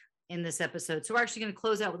Epic in this episode. So we're actually going to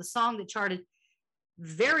close out with a song that charted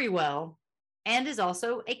very well and is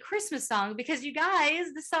also a Christmas song, because you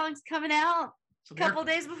guys, the song's coming out a couple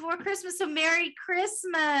days before Christmas. So Merry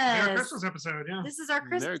Christmas. Merry Christmas episode, yeah. This is our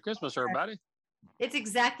Christmas. Merry Christmas, everybody. It's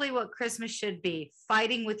exactly what Christmas should be,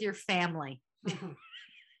 fighting with your family.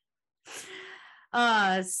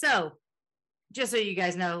 So just so you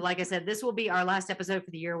guys know, like I said, this will be our last episode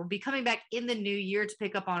for the year. We'll be coming back in the new year to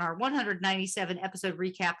pick up on our 197 episode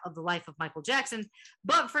recap of the life of Michael Jackson.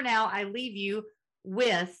 But for now, I leave you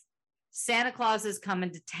with Santa Claus is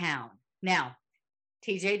Coming to Town. Now,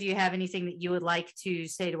 TJ, do you have anything that you would like to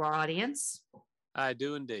say to our audience? I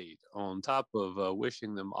do indeed. On top of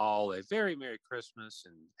wishing them all a very Merry Christmas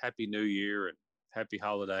and Happy New Year and Happy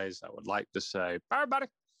Holidays, I would like to say bye, everybody.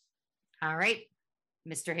 All right,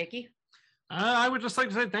 Mr. Hickey. I would just like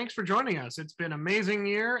to say thanks for joining us. It's been an amazing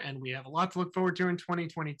year, and we have a lot to look forward to in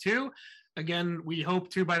 2022. Again, we hope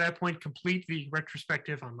to, by that point, complete the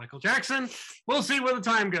retrospective on Michael Jackson. We'll see where the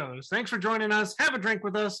time goes. Thanks for joining us. Have a drink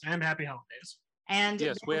with us, and happy holidays. And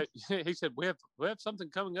yes, he said we have something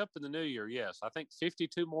coming up in the new year. Yes, I think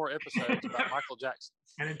 52 more episodes about Michael Jackson.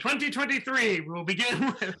 And in 2023, we'll begin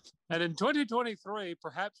with. And in 2023,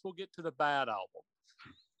 perhaps we'll get to the Bad album.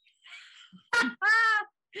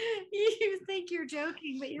 You think you're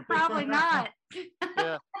joking, but you're probably not.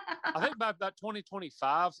 Yeah, I think by about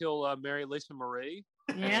 2025 he'll marry Lisa Marie.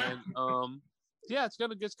 Yeah, and yeah, it's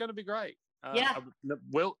gonna be great. Yeah,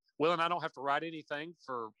 Will and I don't have to write anything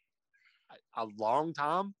for a long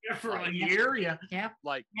time. Yeah, for a year,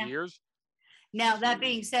 years. Now, that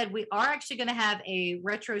being said, we are actually going to have a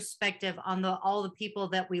retrospective on all the people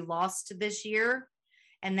that we lost this year.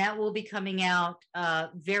 And that will be coming out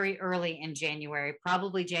very early in January,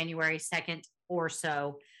 probably January 2nd or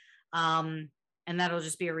so. And that'll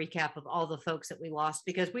just be a recap of all the folks that we lost,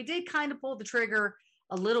 because we did kind of pull the trigger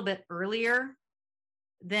a little bit earlier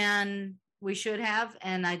than we should have.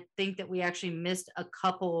 And I think that we actually missed a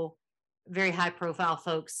couple very high profile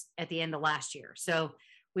folks at the end of last year. So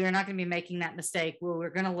we are not going to be making that mistake.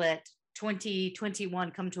 We're going to let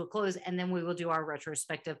 2021 come to a close, and then we will do our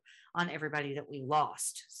retrospective on everybody that we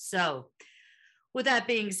lost. So with that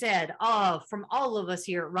being said, from all of us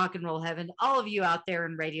here at Rock and Roll Heaven, all of you out there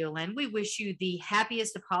in Radioland, we wish you the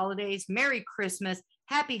happiest of holidays. Merry Christmas,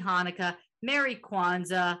 Happy Hanukkah, Merry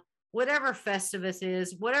Kwanzaa, whatever Festivus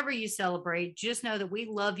is, whatever you celebrate. Just know that we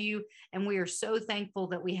love you, and we are so thankful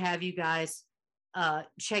that we have you guys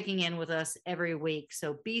checking in with us every week.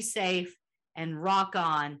 So be safe and rock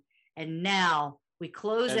on. And now we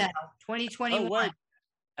close out 2021. Oh, wait.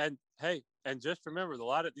 And hey, and just remember, the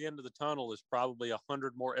light at the end of the tunnel is probably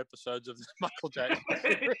 100 more episodes of this Michael Jackson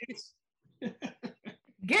series.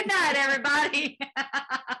 Good night, everybody.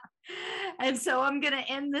 And so I'm going to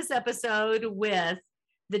end this episode with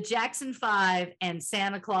the Jackson 5 and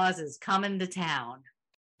Santa Claus is Coming to Town.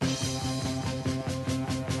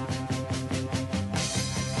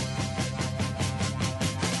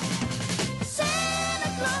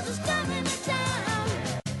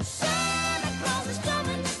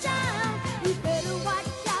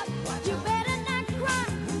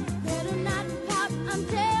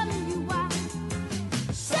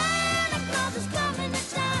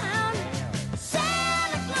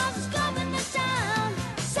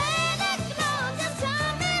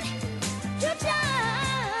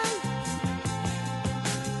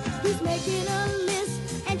 Making a list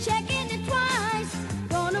and checking it twice.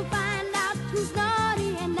 Gonna find out who's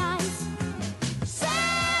naughty and nice.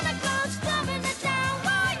 Santa Claus coming to town.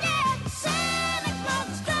 Oh yeah, Santa Claus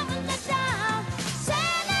is coming to town.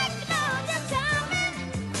 Santa Claus is coming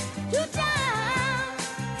to town.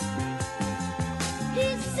 He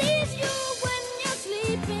sees you when you're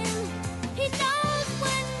sleeping. He knows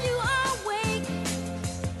when you are awake.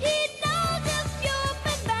 He knows if you've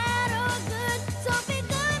been bad or good. So be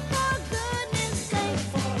good.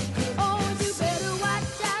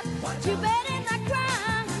 You better not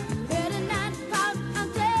cry, better not pout, I'm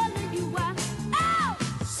telling you why. Oh,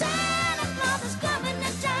 Santa Claus is coming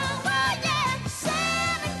to town. Oh yeah,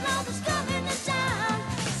 Santa Claus is coming to town.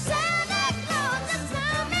 Santa Claus is coming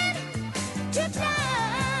to town.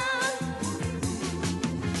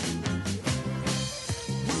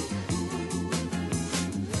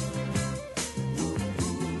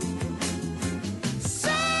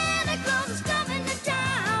 Santa Claus is coming to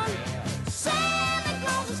town. Santa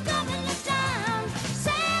Claus is coming to town.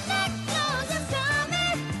 Santa Claus is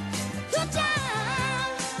coming to town.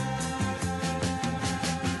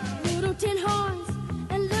 Little tin horns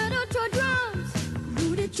and little toy drums,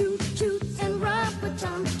 booty toot toot and rubber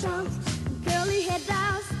tum tums, curly head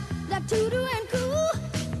dolls that toodoo and coo,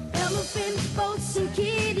 elephant boats and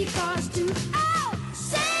kitty cars too. Oh,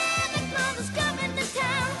 Santa Claus is coming to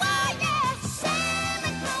town. Oh yeah,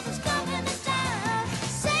 Santa Claus is coming to town.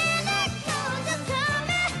 Santa Claus is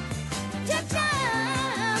coming to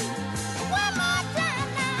town. One more time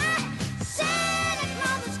now. Santa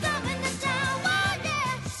Claus is coming to town. Oh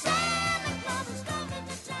yeah, Santa Claus is coming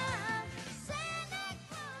to town. Santa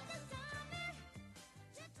Claus is coming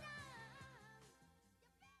to town.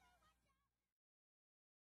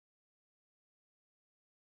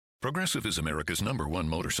 Progressive is America's #1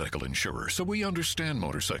 motorcycle insurer, so we understand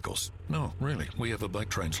motorcycles. No, really, we have a bike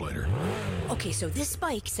translator. Okay, so this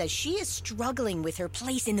bike says she is struggling with her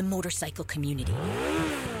place in the motorcycle community.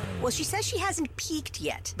 Well, she says she hasn't peaked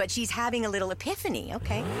yet, but she's having a little epiphany,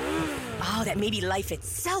 okay? Oh, that maybe life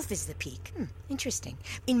itself is the peak. Interesting.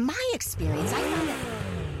 In my experience, I found that...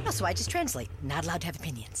 so I just translate. Not allowed to have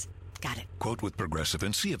opinions. Got it. Quote with Progressive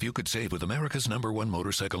and see if you could save with America's #1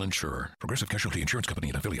 motorcycle insurer. Progressive Casualty Insurance Company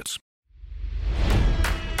and Affiliates.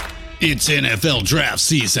 It's NFL draft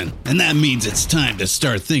season, and that means it's time to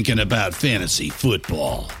start thinking about fantasy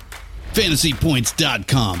football.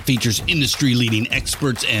 FantasyPoints.com features industry-leading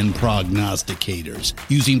experts and prognosticators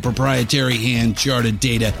using proprietary hand-charted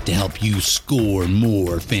data to help you score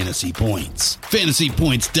more fantasy points.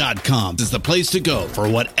 FantasyPoints.com is the place to go for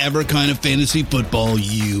whatever kind of fantasy football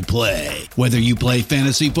you play. Whether you play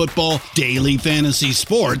fantasy football, daily fantasy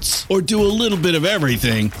sports, or do a little bit of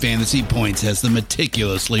everything, Fantasy Points has the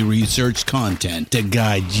meticulously researched content to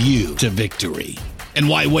guide you to victory. And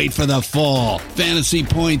why wait for the fall? Fantasy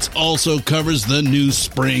Points also covers the new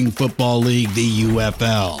spring football league, the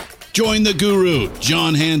UFL. Join the guru,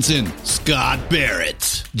 John Hansen, Scott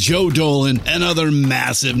Barrett, Joe Dolan, and other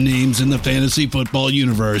massive names in the fantasy football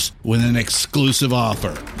universe with an exclusive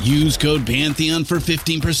offer. Use code Pantheon for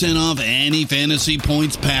 15% off any Fantasy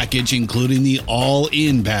Points package, including the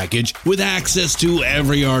all-in package, with access to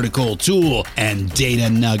every article, tool, and data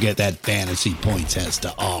nugget that Fantasy Points has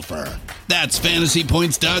to offer. That's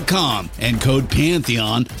FantasyPoints.com and code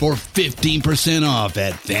Pantheon for 15% off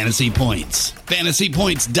at Fantasy Points.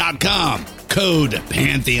 FantasyPoints.com, code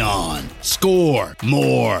Pantheon. Score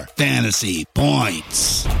more fantasy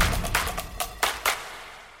points.